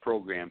listening to this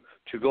program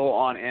to go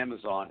on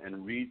Amazon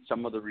and read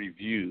some of the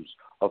reviews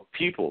of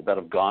people that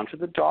have gone to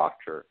the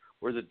doctor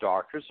where the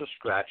doctors are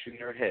scratching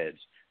their heads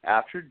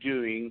after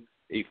doing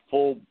a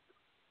full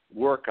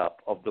workup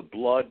of the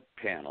blood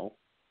panel.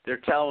 They're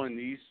telling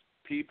these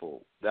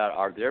people that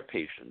are their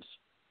patients,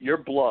 your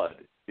blood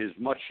is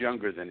much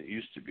younger than it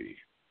used to be.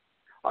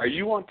 Are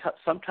you on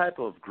some type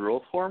of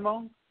growth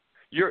hormone?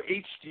 Your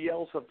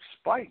HDLs have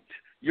spiked.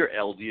 Your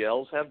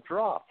LDLs have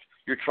dropped.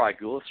 Your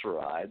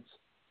triglycerides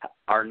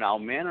are now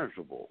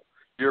manageable.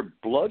 Your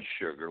blood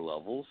sugar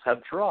levels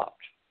have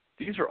dropped.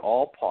 These are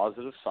all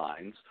positive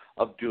signs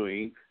of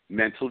doing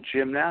mental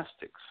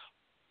gymnastics.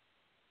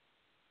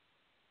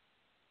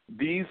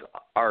 These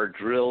are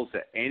drills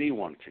that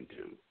anyone can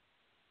do.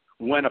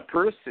 When a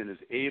person is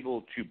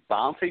able to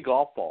bounce a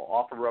golf ball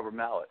off a rubber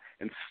mallet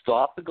and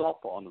stop the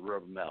golf ball on the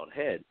rubber mallet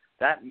head,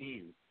 that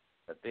means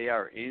that they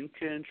are in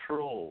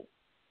control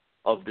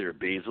of their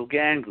basal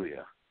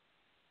ganglia.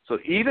 So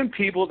even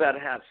people that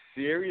have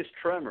serious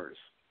tremors,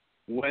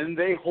 when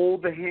they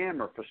hold the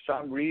hammer, for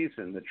some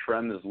reason, the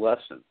tremor is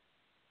lessened.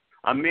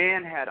 A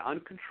man had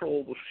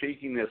uncontrollable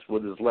shakiness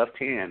with his left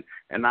hand,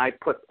 and I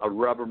put a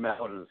rubber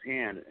mallet in his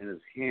hand, and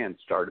his hand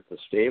started to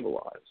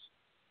stabilize.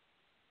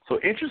 So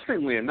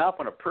interestingly enough,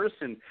 when a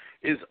person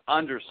is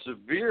under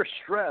severe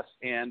stress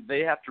and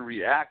they have to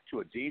react to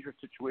a dangerous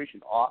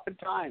situation,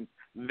 oftentimes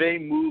they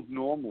move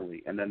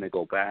normally, and then they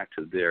go back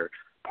to their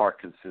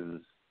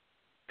Parkinson's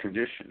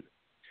condition.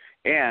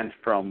 And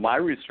from my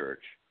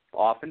research,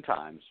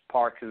 oftentimes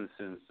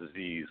Parkinson's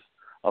disease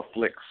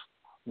afflicts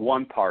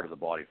one part of the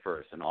body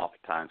first and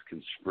oftentimes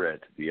can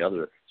spread to the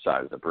other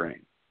side of the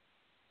brain.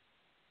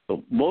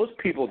 So most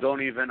people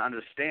don't even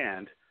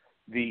understand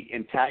the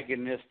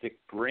antagonistic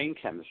brain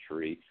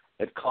chemistry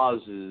that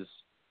causes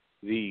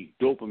the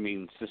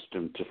dopamine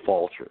system to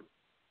falter.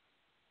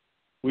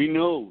 We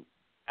know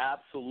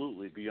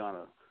absolutely beyond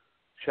a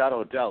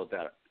shadow of doubt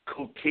that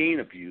cocaine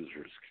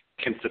abusers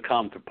can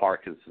succumb to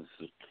Parkinson's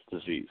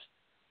disease.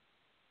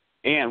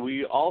 And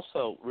we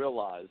also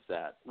realize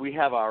that we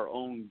have our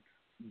own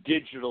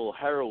digital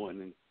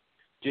heroin and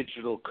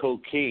digital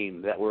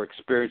cocaine that we're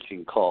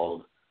experiencing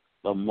called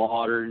the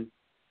modern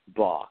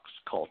box,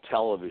 called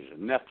television,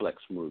 Netflix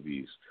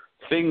movies,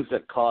 things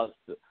that cause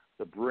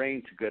the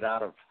brain to get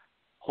out of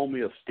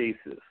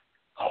homeostasis,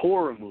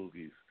 horror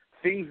movies,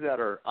 things that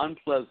are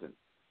unpleasant.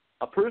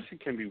 A person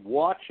can be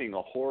watching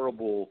a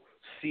horrible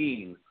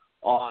scene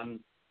on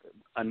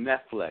a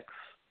Netflix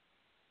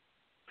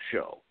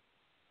show,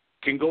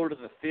 can go to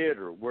the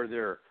theater where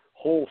their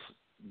whole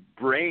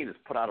brain is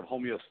put out of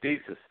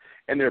homeostasis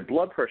and their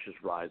blood pressure is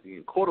rising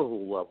and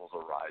cortisol levels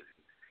are rising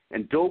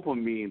and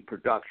dopamine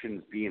production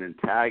is being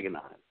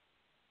antagonized.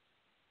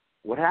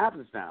 What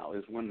happens now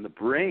is when the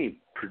brain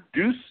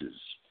produces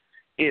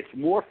its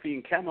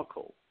morphine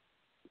chemical,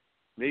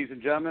 ladies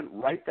and gentlemen,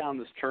 write down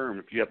this term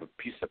if you have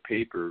a piece of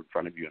paper in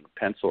front of you and a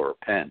pencil or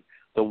a pen.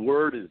 The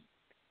word is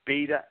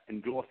beta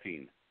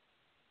endorphin.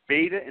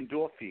 Beta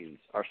endorphins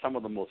are some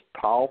of the most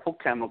powerful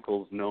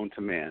chemicals known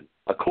to man.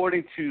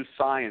 According to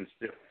science,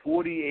 they're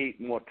 48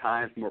 more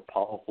times more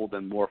powerful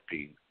than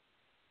morphine.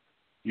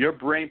 Your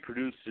brain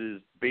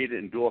produces beta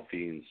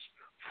endorphins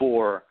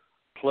for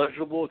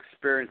pleasurable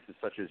experiences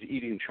such as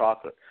eating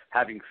chocolate,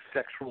 having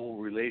sexual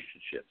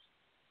relationships,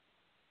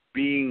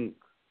 being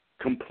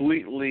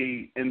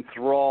completely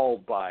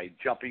enthralled by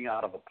jumping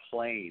out of a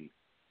plane.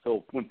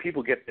 So when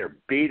people get their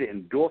beta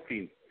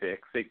endorphin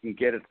fix, they can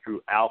get it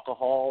through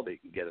alcohol, they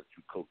can get it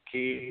through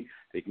cocaine,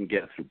 they can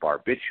get it through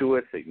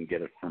barbiturates, they can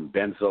get it from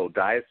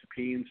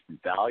benzodiazepines, from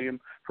Valium,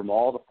 from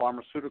all the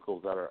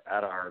pharmaceuticals that are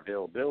at our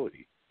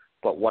availability.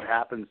 But what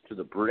happens to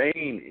the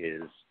brain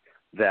is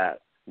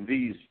that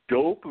these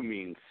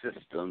dopamine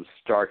systems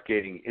start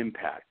getting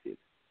impacted.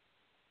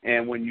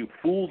 And when you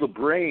fool the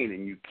brain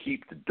and you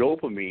keep the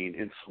dopamine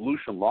in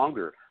solution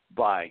longer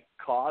by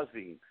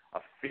causing a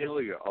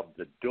failure of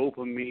the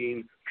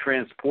dopamine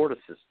transporter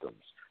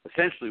systems,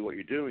 essentially what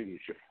you're doing is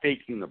you're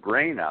faking the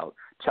brain out,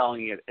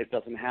 telling it it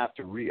doesn't have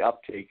to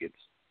reuptake its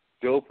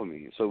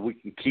dopamine. So we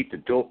can keep the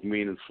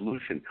dopamine in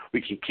solution.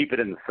 We can keep it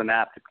in the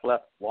synaptic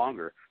cleft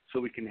longer so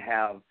we can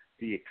have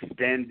the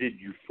extended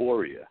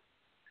euphoria.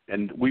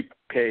 And we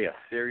pay a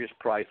serious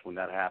price when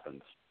that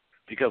happens,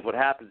 because what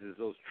happens is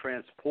those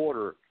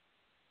transporter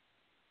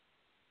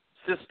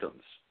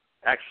systems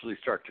actually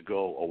start to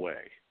go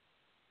away.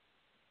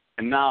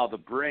 And now the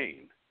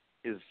brain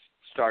is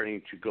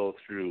starting to go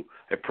through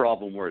a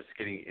problem where it's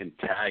getting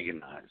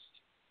antagonized.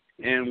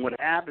 And what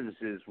happens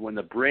is when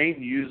the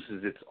brain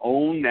uses its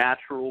own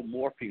natural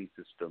morphine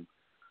system,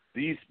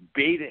 these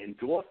beta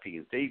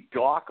endorphins, they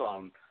dock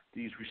on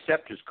these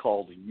receptors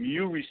called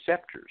mu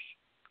receptors,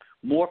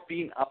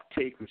 morphine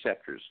uptake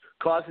receptors,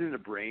 causing the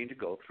brain to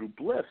go through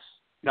bliss.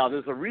 Now,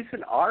 there's a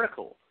recent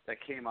article that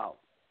came out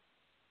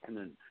in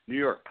the New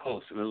York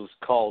Post, and it was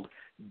called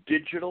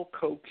Digital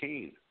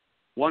Cocaine.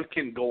 One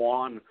can go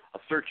on a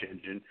search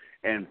engine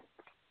and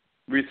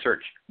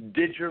research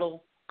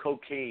digital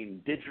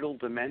cocaine, digital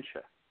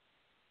dementia.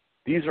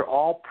 These are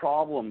all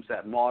problems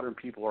that modern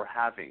people are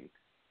having.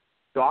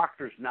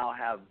 Doctors now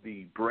have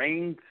the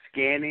brain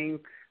scanning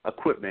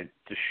equipment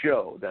to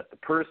show that the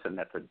person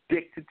that's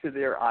addicted to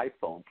their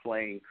iPhone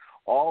playing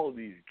all of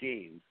these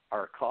games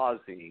are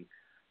causing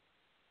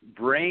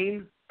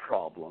brain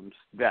problems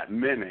that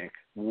mimic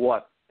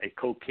what a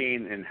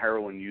cocaine and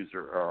heroin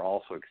user are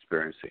also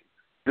experiencing.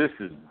 This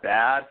is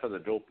bad for the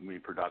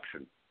dopamine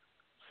production.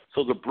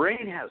 So the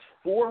brain has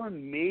four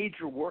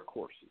major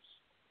workhorses.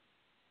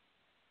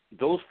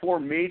 Those four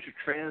major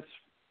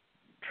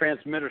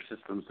transmitter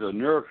systems, the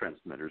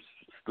neurotransmitters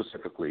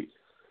specifically,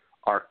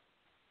 are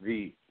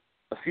the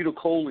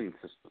acetylcholine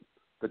system,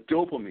 the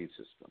dopamine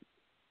system,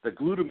 the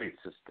glutamate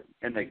system,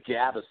 and the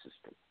GABA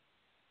system.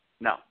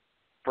 Now,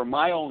 from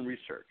my own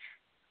research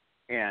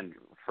and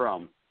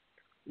from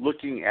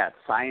looking at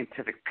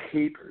scientific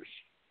papers,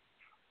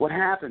 what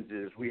happens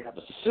is we have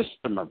a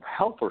system of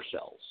helper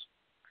cells.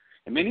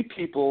 And many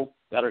people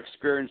that are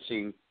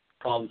experiencing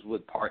problems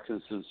with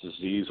Parkinson's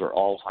disease or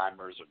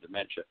Alzheimer's or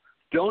dementia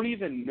don't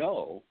even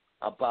know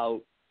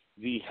about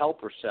the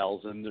helper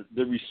cells and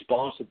the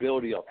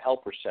responsibility of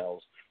helper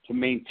cells to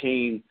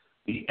maintain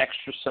the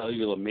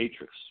extracellular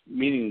matrix,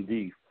 meaning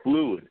the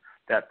fluid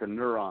that the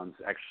neurons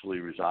actually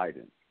reside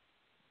in.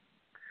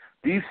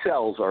 These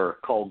cells are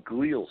called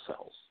glial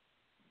cells.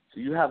 So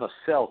you have a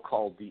cell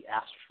called the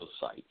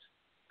astrocyte.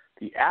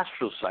 The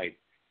astrocyte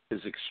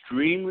is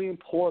extremely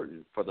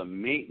important for the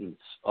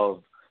maintenance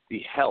of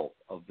the health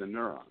of the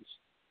neurons.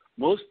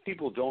 Most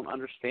people don't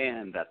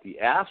understand that the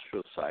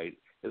astrocyte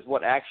is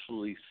what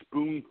actually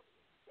spoon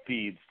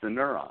feeds the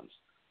neurons.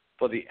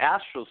 But the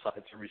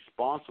astrocytes are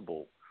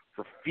responsible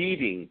for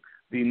feeding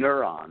the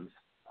neurons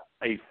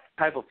a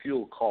type of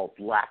fuel called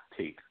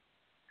lactate.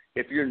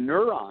 If your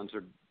neurons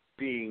are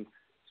being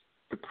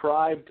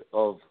deprived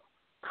of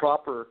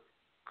proper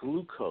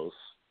glucose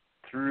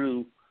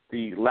through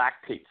the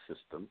lactate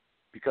system,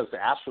 because the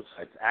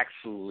astrocytes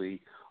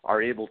actually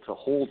are able to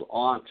hold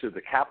on to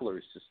the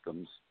capillary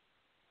systems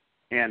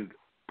and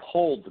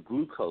pull the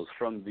glucose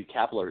from the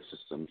capillary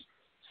systems,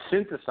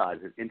 synthesize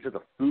it into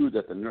the food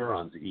that the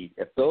neurons eat.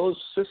 If those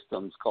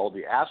systems, called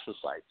the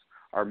astrocytes,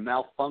 are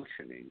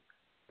malfunctioning,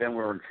 then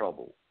we're in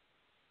trouble.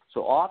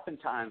 So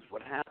oftentimes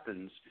what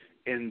happens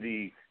in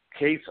the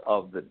case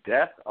of the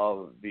death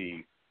of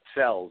the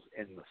cells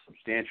in the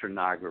substantia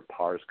nigra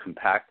pars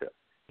compacta,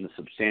 in the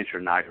substantia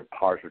nigra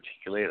pars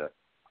reticulata,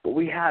 what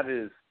we have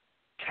is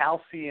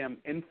calcium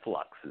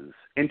influxes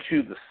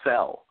into the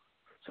cell.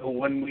 So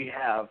when we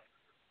have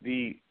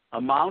the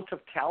amount of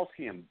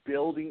calcium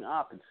building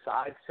up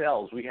inside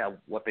cells, we have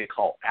what they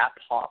call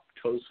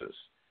apoptosis,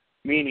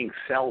 meaning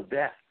cell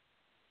death.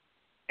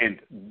 And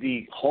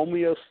the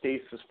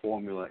homeostasis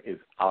formula is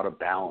out of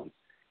balance.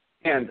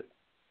 And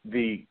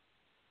the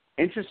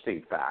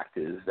interesting fact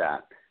is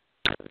that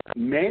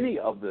many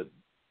of the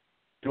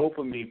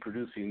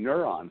dopamine-producing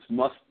neurons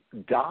must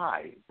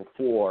die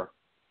before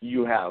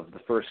you have the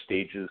first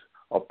stages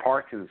of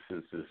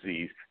Parkinson's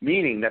disease,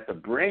 meaning that the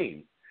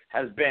brain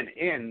has been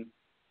in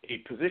a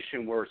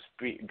position where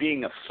it's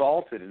being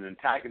assaulted and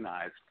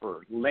antagonized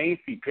for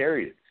lengthy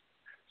periods.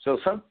 So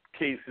some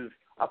cases,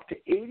 up to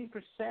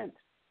 80%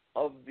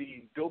 of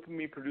the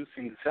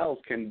dopamine-producing cells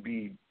can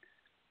be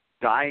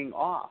dying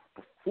off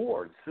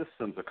before the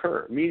systems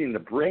occur, meaning the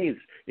brain's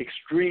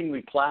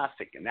extremely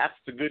plastic, and that's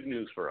the good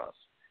news for us.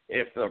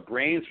 If the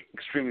brain's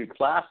extremely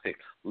plastic,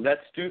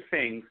 let's do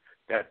things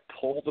that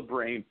pull the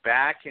brain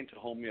back into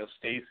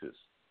homeostasis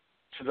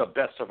to the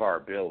best of our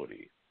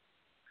ability.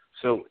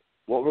 So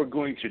what we're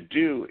going to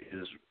do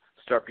is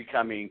start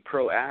becoming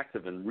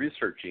proactive and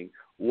researching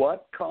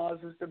what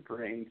causes the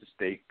brain to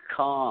stay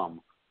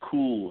calm,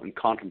 cool, and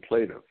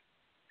contemplative.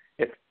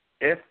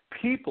 If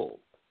people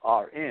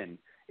are in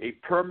a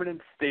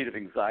permanent state of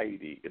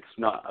anxiety, it's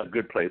not a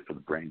good place for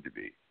the brain to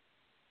be.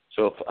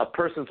 So if a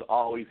person's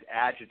always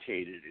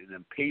agitated and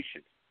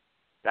impatient,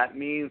 that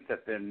means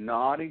that they're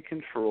not in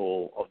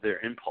control of their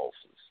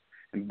impulses.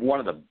 And one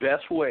of the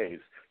best ways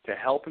to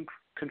help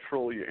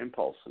control your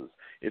impulses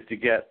is to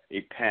get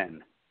a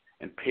pen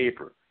and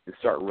paper and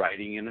start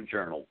writing in a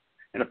journal.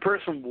 And a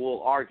person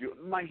will argue,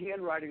 my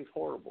handwriting's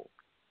horrible.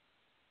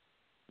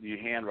 Your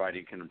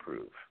handwriting can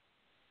improve.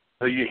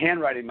 So your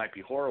handwriting might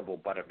be horrible,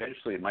 but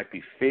eventually it might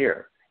be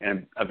fair,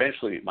 and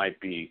eventually it might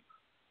be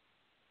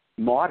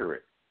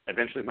moderate.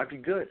 Eventually it might be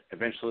good.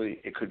 Eventually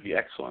it could be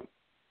excellent.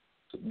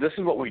 So this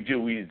is what we do.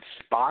 We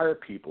inspire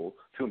people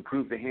to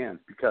improve the hands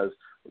because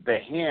the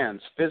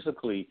hands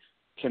physically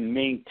can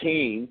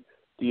maintain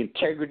the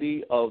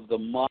integrity of the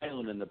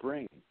myelin in the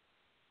brain.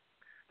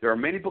 There are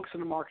many books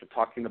in the market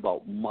talking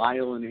about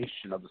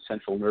myelination of the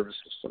central nervous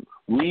system.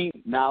 We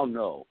now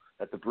know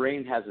that the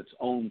brain has its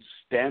own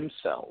stem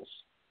cells.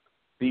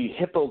 The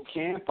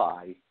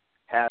hippocampi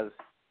has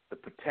the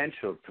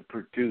potential to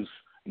produce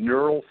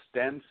neural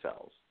stem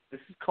cells.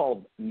 This is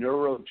called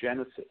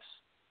neurogenesis.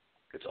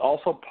 It's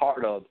also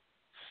part of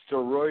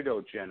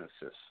steroidogenesis,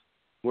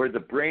 where the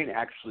brain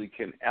actually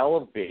can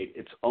elevate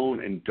its own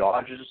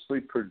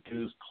endogenously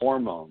produced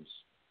hormones.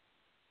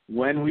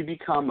 When we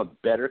become a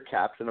better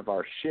captain of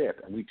our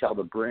ship and we tell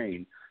the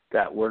brain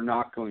that we're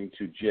not going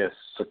to just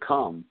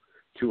succumb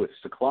to its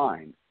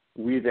decline,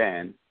 we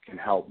then can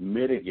help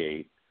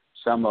mitigate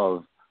some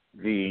of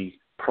the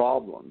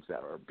problems that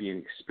are being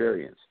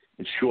experienced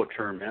in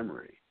short-term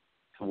memory.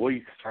 So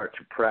we start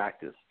to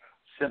practice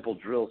simple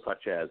drills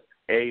such as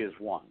A is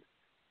 1,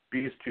 B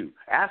is 2.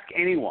 Ask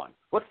anyone,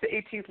 what's the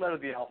 18th letter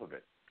of the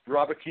alphabet?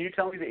 Robert, can you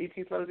tell me the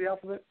 18th letter of the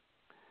alphabet?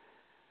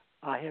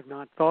 I have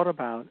not thought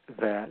about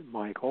that,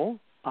 Michael.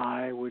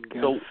 I would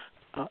guess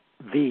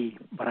V,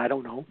 but I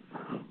don't know.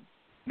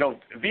 No,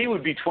 V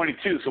would be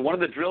 22. So one of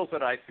the drills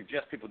that I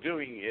suggest people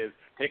doing is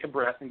take a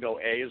breath and go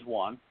A is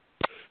 1,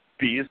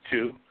 B is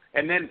 2,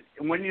 and then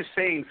when you're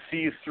saying C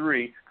is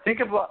 3, think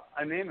about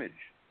an image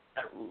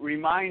that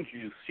reminds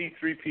you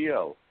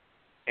C3PO,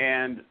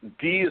 and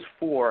D is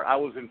 4. I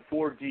was in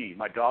 4D.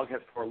 My dog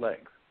has 4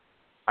 legs.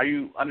 Are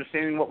you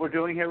understanding what we're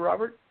doing here,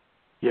 Robert?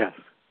 Yes,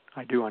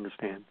 I do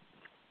understand.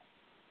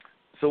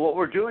 So what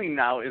we're doing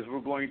now is we're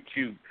going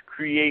to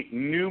create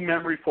new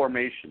memory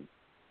formation.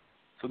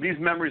 So these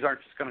memories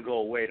aren't just going to go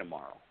away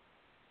tomorrow.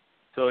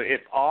 So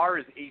if R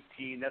is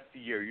 18, that's the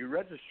year you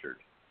registered.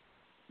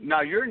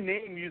 Now your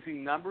name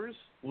using numbers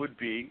would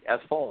be as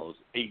follows: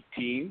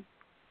 18,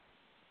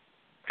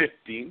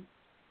 15,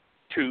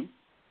 2,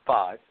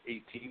 5,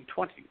 18,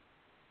 20.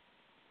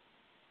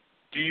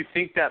 Do you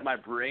think that my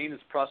brain is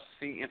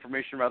processing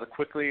information rather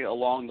quickly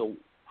along the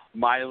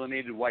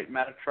myelinated white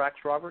matter tracks,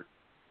 Robert?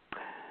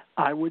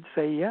 I would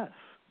say yes.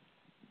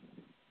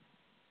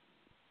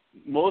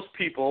 Most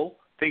people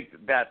think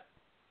that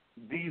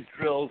these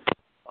drills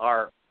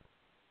are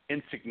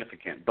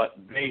insignificant, but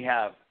they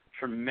have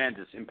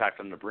tremendous impact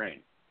on the brain.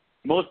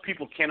 Most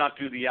people cannot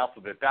do the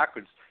alphabet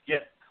backwards,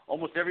 yet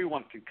almost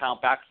everyone can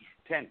count backwards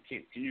from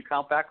 10. Can you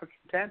count backwards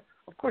from 10?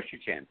 Of course you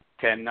can.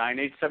 10, 9,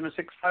 8, 7,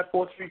 6, 5,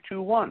 4, 3,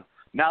 2, 1.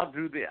 Now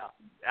do the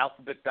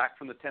alphabet back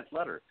from the 10th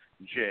letter.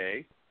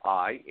 J,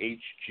 I,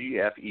 H, G,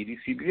 F, E, D,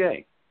 C, B,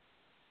 A.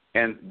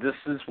 And this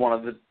is one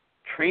of the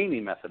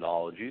training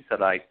methodologies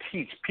that I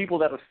teach people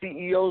that are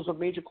CEOs of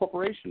major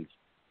corporations.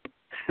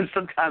 And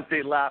sometimes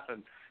they laugh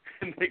and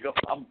they go,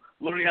 I'm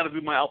learning how to do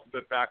my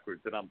alphabet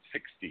backwards and I'm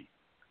 60.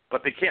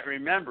 But they can't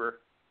remember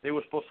they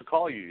were supposed to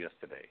call you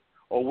yesterday.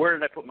 Or where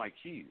did I put my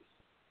keys?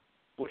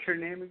 What's your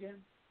name again?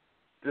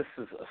 This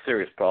is a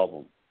serious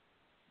problem.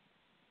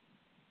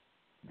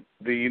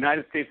 The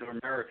United States of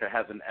America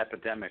has an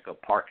epidemic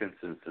of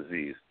Parkinson's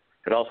disease.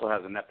 It also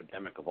has an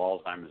epidemic of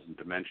Alzheimer's and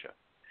dementia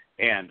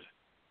and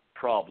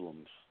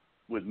problems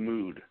with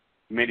mood.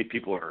 Many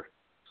people are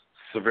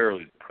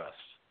severely depressed,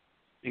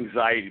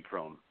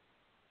 anxiety-prone.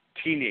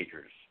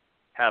 Teenagers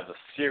have a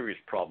serious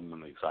problem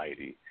with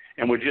anxiety,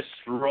 and we're just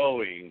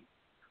throwing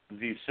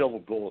these silver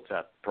bullets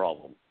at the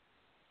problem.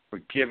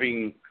 We're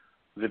giving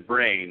the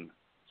brain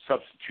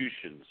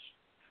substitutions,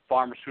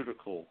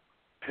 pharmaceutical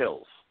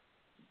pills,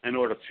 in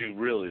order to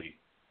really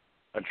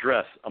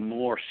address a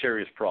more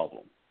serious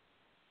problem.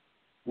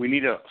 We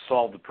need to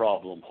solve the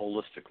problem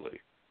holistically.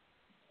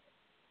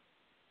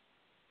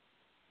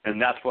 And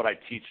that's what I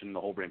teach in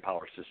the Whole Brain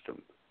Power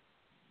System.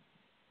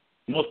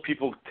 Most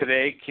people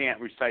today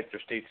can't recite their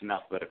states in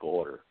alphabetical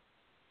order.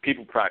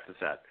 People practice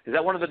that. Is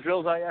that one of the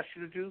drills I asked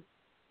you to do,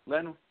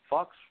 Len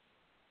Fox?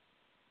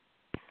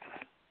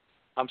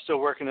 I'm still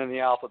working on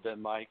the alphabet,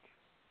 Mike.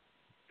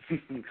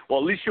 Well,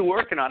 at least you're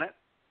working on it.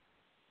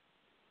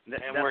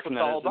 I'm working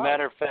on it. As a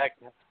matter of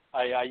fact,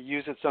 I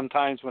use it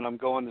sometimes when I'm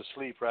going to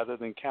sleep. Rather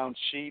than count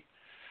sheep,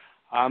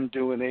 I'm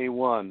doing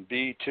A1,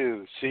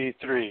 B2,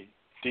 C3,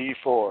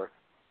 D4.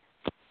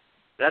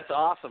 That's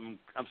awesome.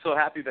 I'm so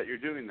happy that you're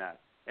doing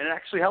that. And it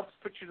actually helps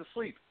put you to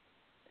sleep.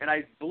 And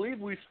I believe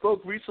we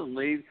spoke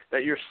recently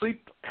that your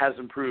sleep has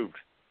improved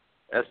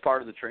as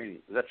part of the training.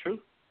 Is that true?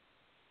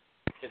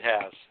 It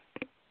has.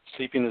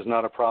 Sleeping is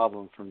not a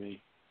problem for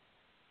me.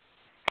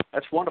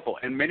 That's wonderful.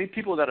 And many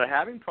people that are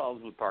having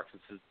problems with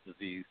Parkinson's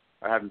disease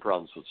are having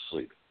problems with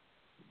sleep.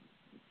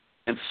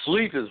 And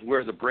sleep is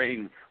where the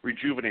brain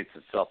rejuvenates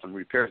itself and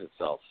repairs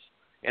itself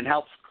and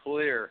helps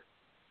clear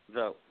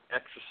the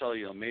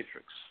extracellular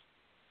matrix.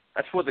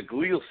 That's what the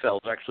glial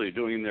cells actually are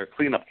doing their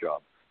cleanup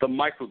job. The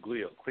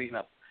microglia clean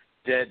up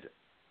dead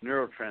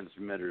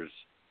neurotransmitters,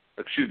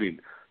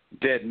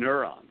 dead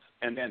neurons,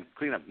 and then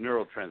clean up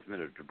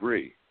neurotransmitter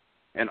debris,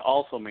 and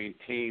also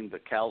maintain the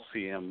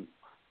calcium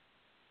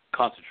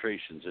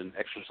concentrations in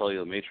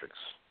extracellular matrix.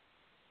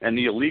 And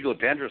the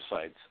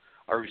oligodendrocytes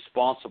are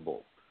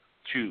responsible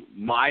to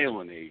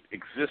myelinate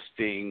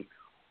existing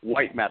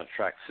white matter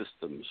tract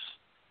systems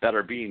that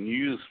are being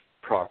used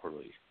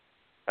properly.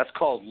 That's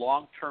called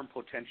long-term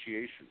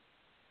potentiation.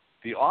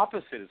 The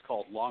opposite is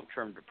called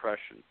long-term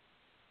depression.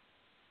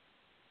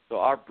 So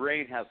our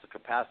brain has the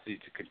capacity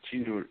to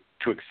continue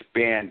to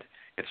expand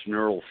its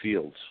neural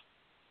fields.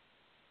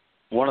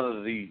 One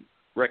of the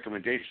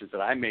recommendations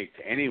that I make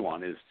to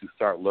anyone is to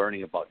start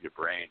learning about your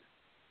brain.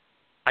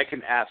 I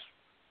can ask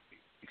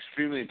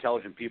extremely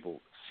intelligent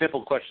people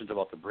simple questions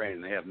about the brain,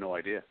 and they have no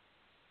idea.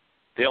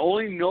 They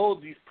only know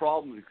these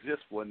problems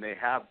exist when they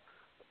have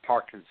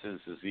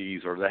Parkinson's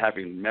disease or they're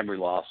having memory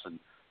loss, and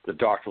the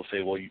doctor will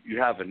say, well, you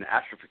have an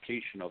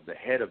atrophication of the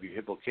head of your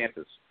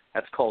hippocampus.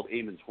 That's called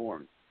Eamon's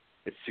horn.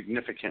 It's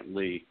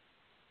significantly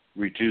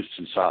reduced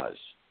in size.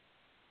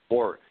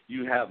 Or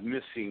you have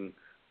missing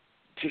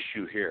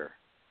tissue here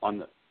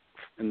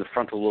in the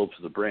frontal lobes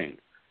of the brain.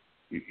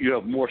 You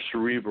have more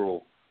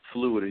cerebral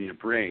fluid in your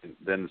brain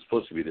than is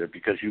supposed to be there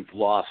because you've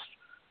lost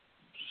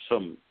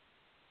some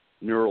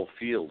neural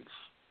fields.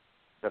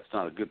 That's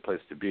not a good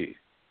place to be.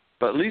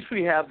 But at least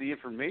we have the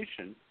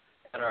information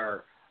at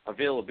our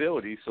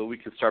availability so we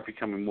can start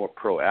becoming more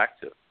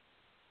proactive.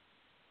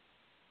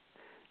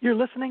 You're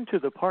listening to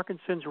the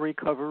Parkinson's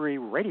Recovery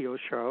Radio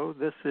Show.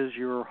 This is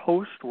your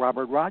host,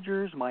 Robert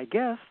Rodgers. My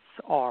guests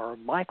are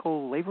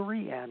Michael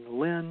Lavery and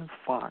Len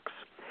Fox.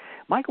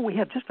 Michael, we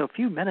have just a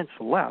few minutes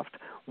left.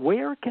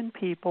 Where can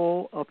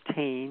people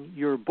obtain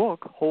your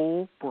book,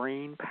 Whole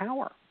Brain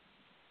Power?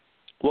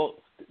 Well,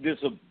 there's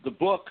the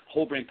book,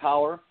 Whole Brain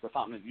Power, The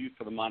Fountain of Youth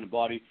for the Mind and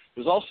Body.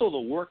 There's also the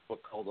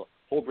workbook called the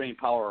Whole Brain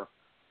Power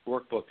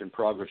Workbook and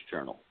Progress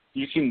Journal.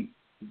 You can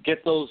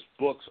get those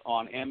books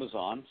on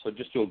Amazon, so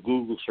just do a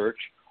Google search,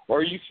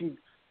 or you can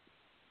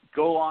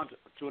go on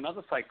to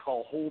another site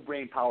called Whole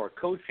Brain Power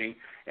Coaching,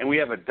 and we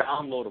have a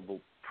downloadable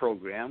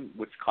program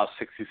which costs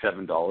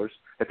 $67.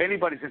 If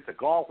anybody's into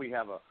golf, we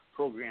have a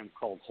program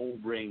called Whole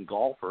Brain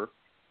Golfer,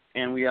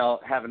 and we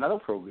have another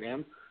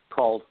program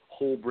called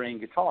Whole Brain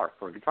Guitar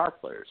for guitar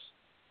players.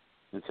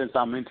 And since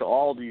I'm into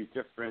all these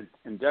different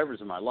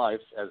endeavors in my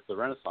life as the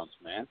Renaissance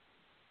man,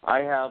 I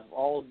have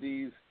all of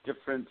these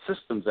different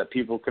systems that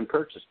people can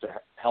purchase to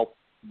help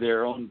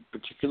their own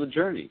particular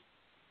journey.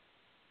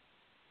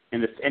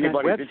 And if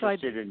anybody's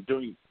interested in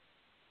doing,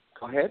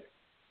 go ahead.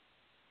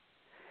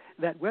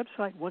 That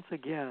website, once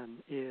again,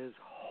 is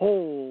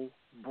Whole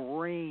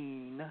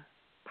Brain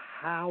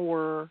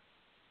Power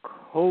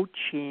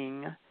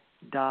Coaching.net.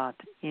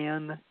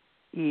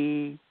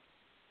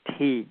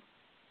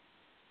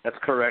 That's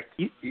correct.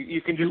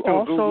 You can just do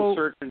a Google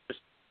search and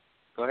just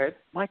go ahead.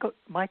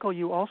 Michael,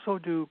 you also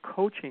do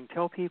coaching.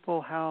 Tell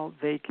people how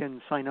they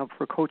can sign up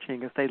for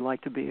coaching if they'd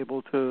like to be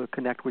able to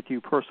connect with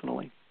you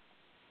personally.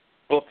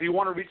 Well, if you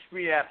want to reach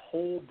me at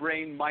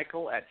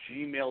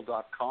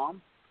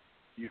wholebrainmichael@gmail.com,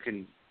 you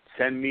can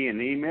send me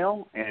an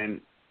email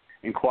and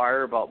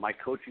inquire about my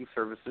coaching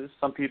services.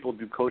 Some people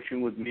do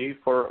coaching with me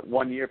for a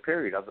 1-year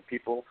period. Other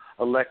people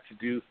elect to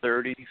do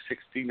 30,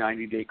 60,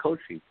 90-day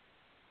coaching.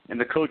 And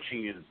the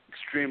coaching is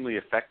extremely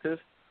effective.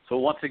 So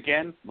once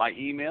again, my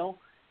email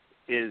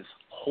is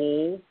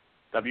whole,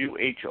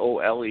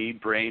 W-H-O-L-E,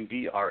 brain,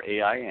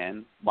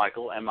 B-R-A-I-N,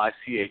 Michael,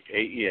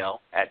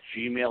 M-I-C-H-A-E-L,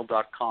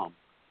 @gmail.com.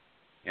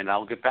 And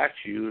I'll get back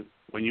to you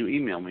when you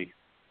email me.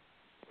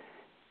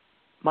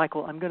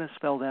 Michael, I'm going to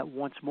spell that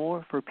once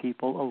more for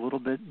people a little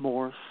bit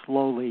more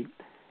slowly.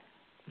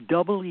 WHOLEBRAINMICHAEL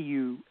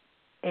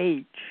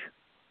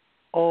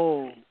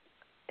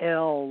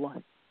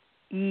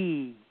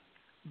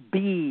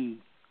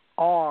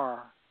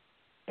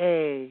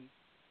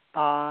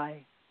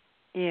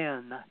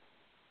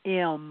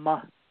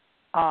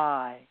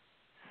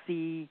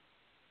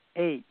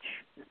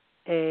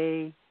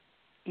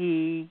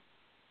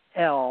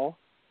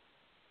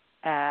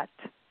at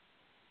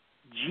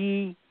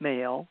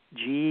Gmail,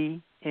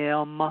 GMAIL.com.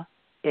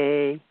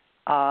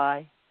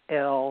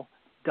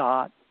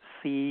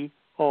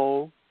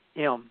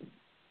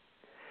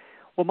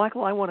 Well,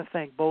 Michael, I want to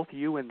thank both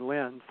you and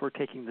Len for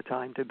taking the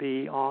time to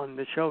be on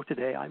the show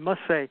today. I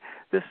must say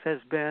this has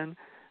been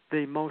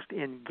the most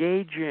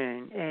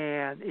engaging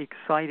and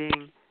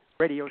exciting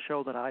radio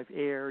show that I've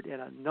aired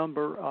in a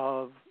number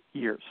of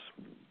years.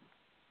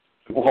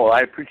 Well,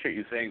 I appreciate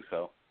you saying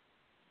so.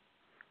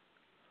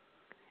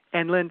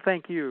 And Len,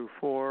 thank you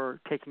for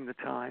taking the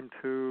time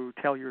to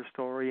tell your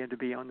story and to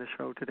be on the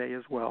show today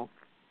as well.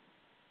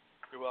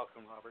 You're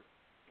welcome, Robert.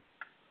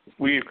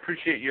 We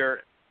appreciate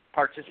your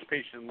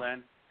participation,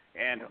 Len,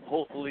 and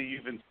hopefully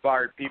you've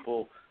inspired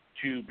people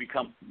to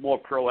become more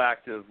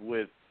proactive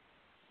with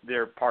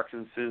their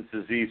Parkinson's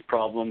disease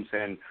problems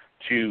and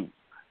to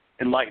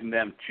enlighten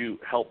them to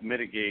help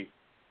mitigate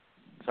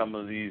some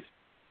of these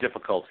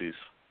difficulties.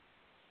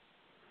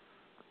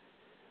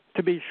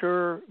 To be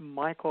sure,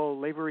 Michael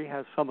Lavery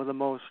has some of the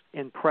most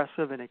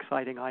impressive and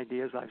exciting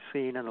ideas I've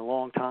seen in a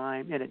long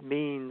time, and it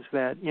means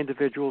that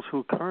individuals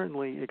who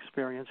currently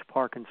experience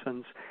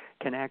Parkinson's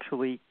can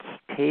actually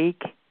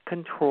take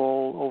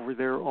control over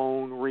their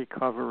own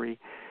recovery.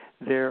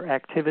 There are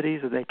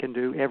activities that they can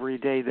do every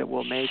day that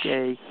will make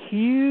a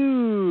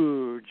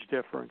huge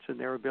difference in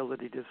their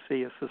ability to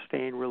see a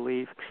sustained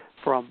relief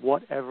from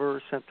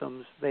whatever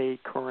symptoms they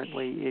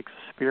currently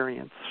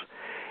experience.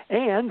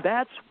 And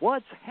that's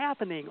what's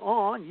happening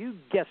on, you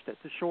guessed it,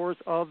 the shores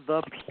of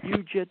the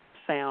Puget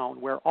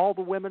Sound, where all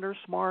the women are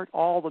smart,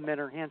 all the men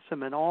are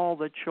handsome, and all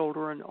the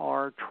children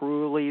are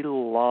truly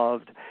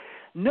loved.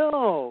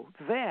 Know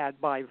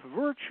that by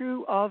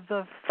virtue of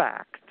the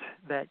fact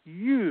that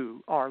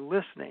you are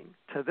listening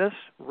to this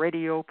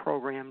radio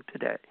program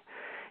today,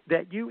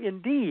 that you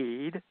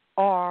indeed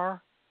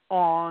are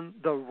on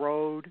the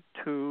road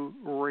to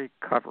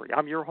recovery.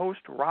 I'm your host,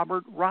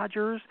 Robert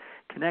Rodgers.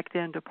 Connect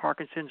into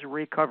Parkinson's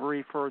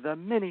recovery for the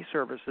many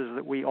services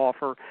that we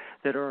offer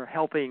that are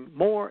helping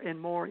more and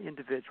more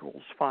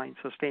individuals find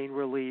sustained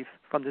relief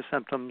from the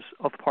symptoms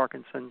of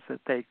Parkinson's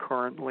that they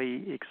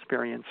currently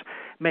experience.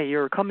 May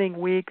your coming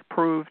week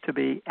prove to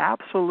be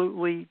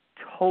absolutely,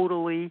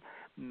 totally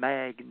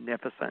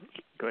magnificent.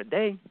 Good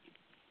day.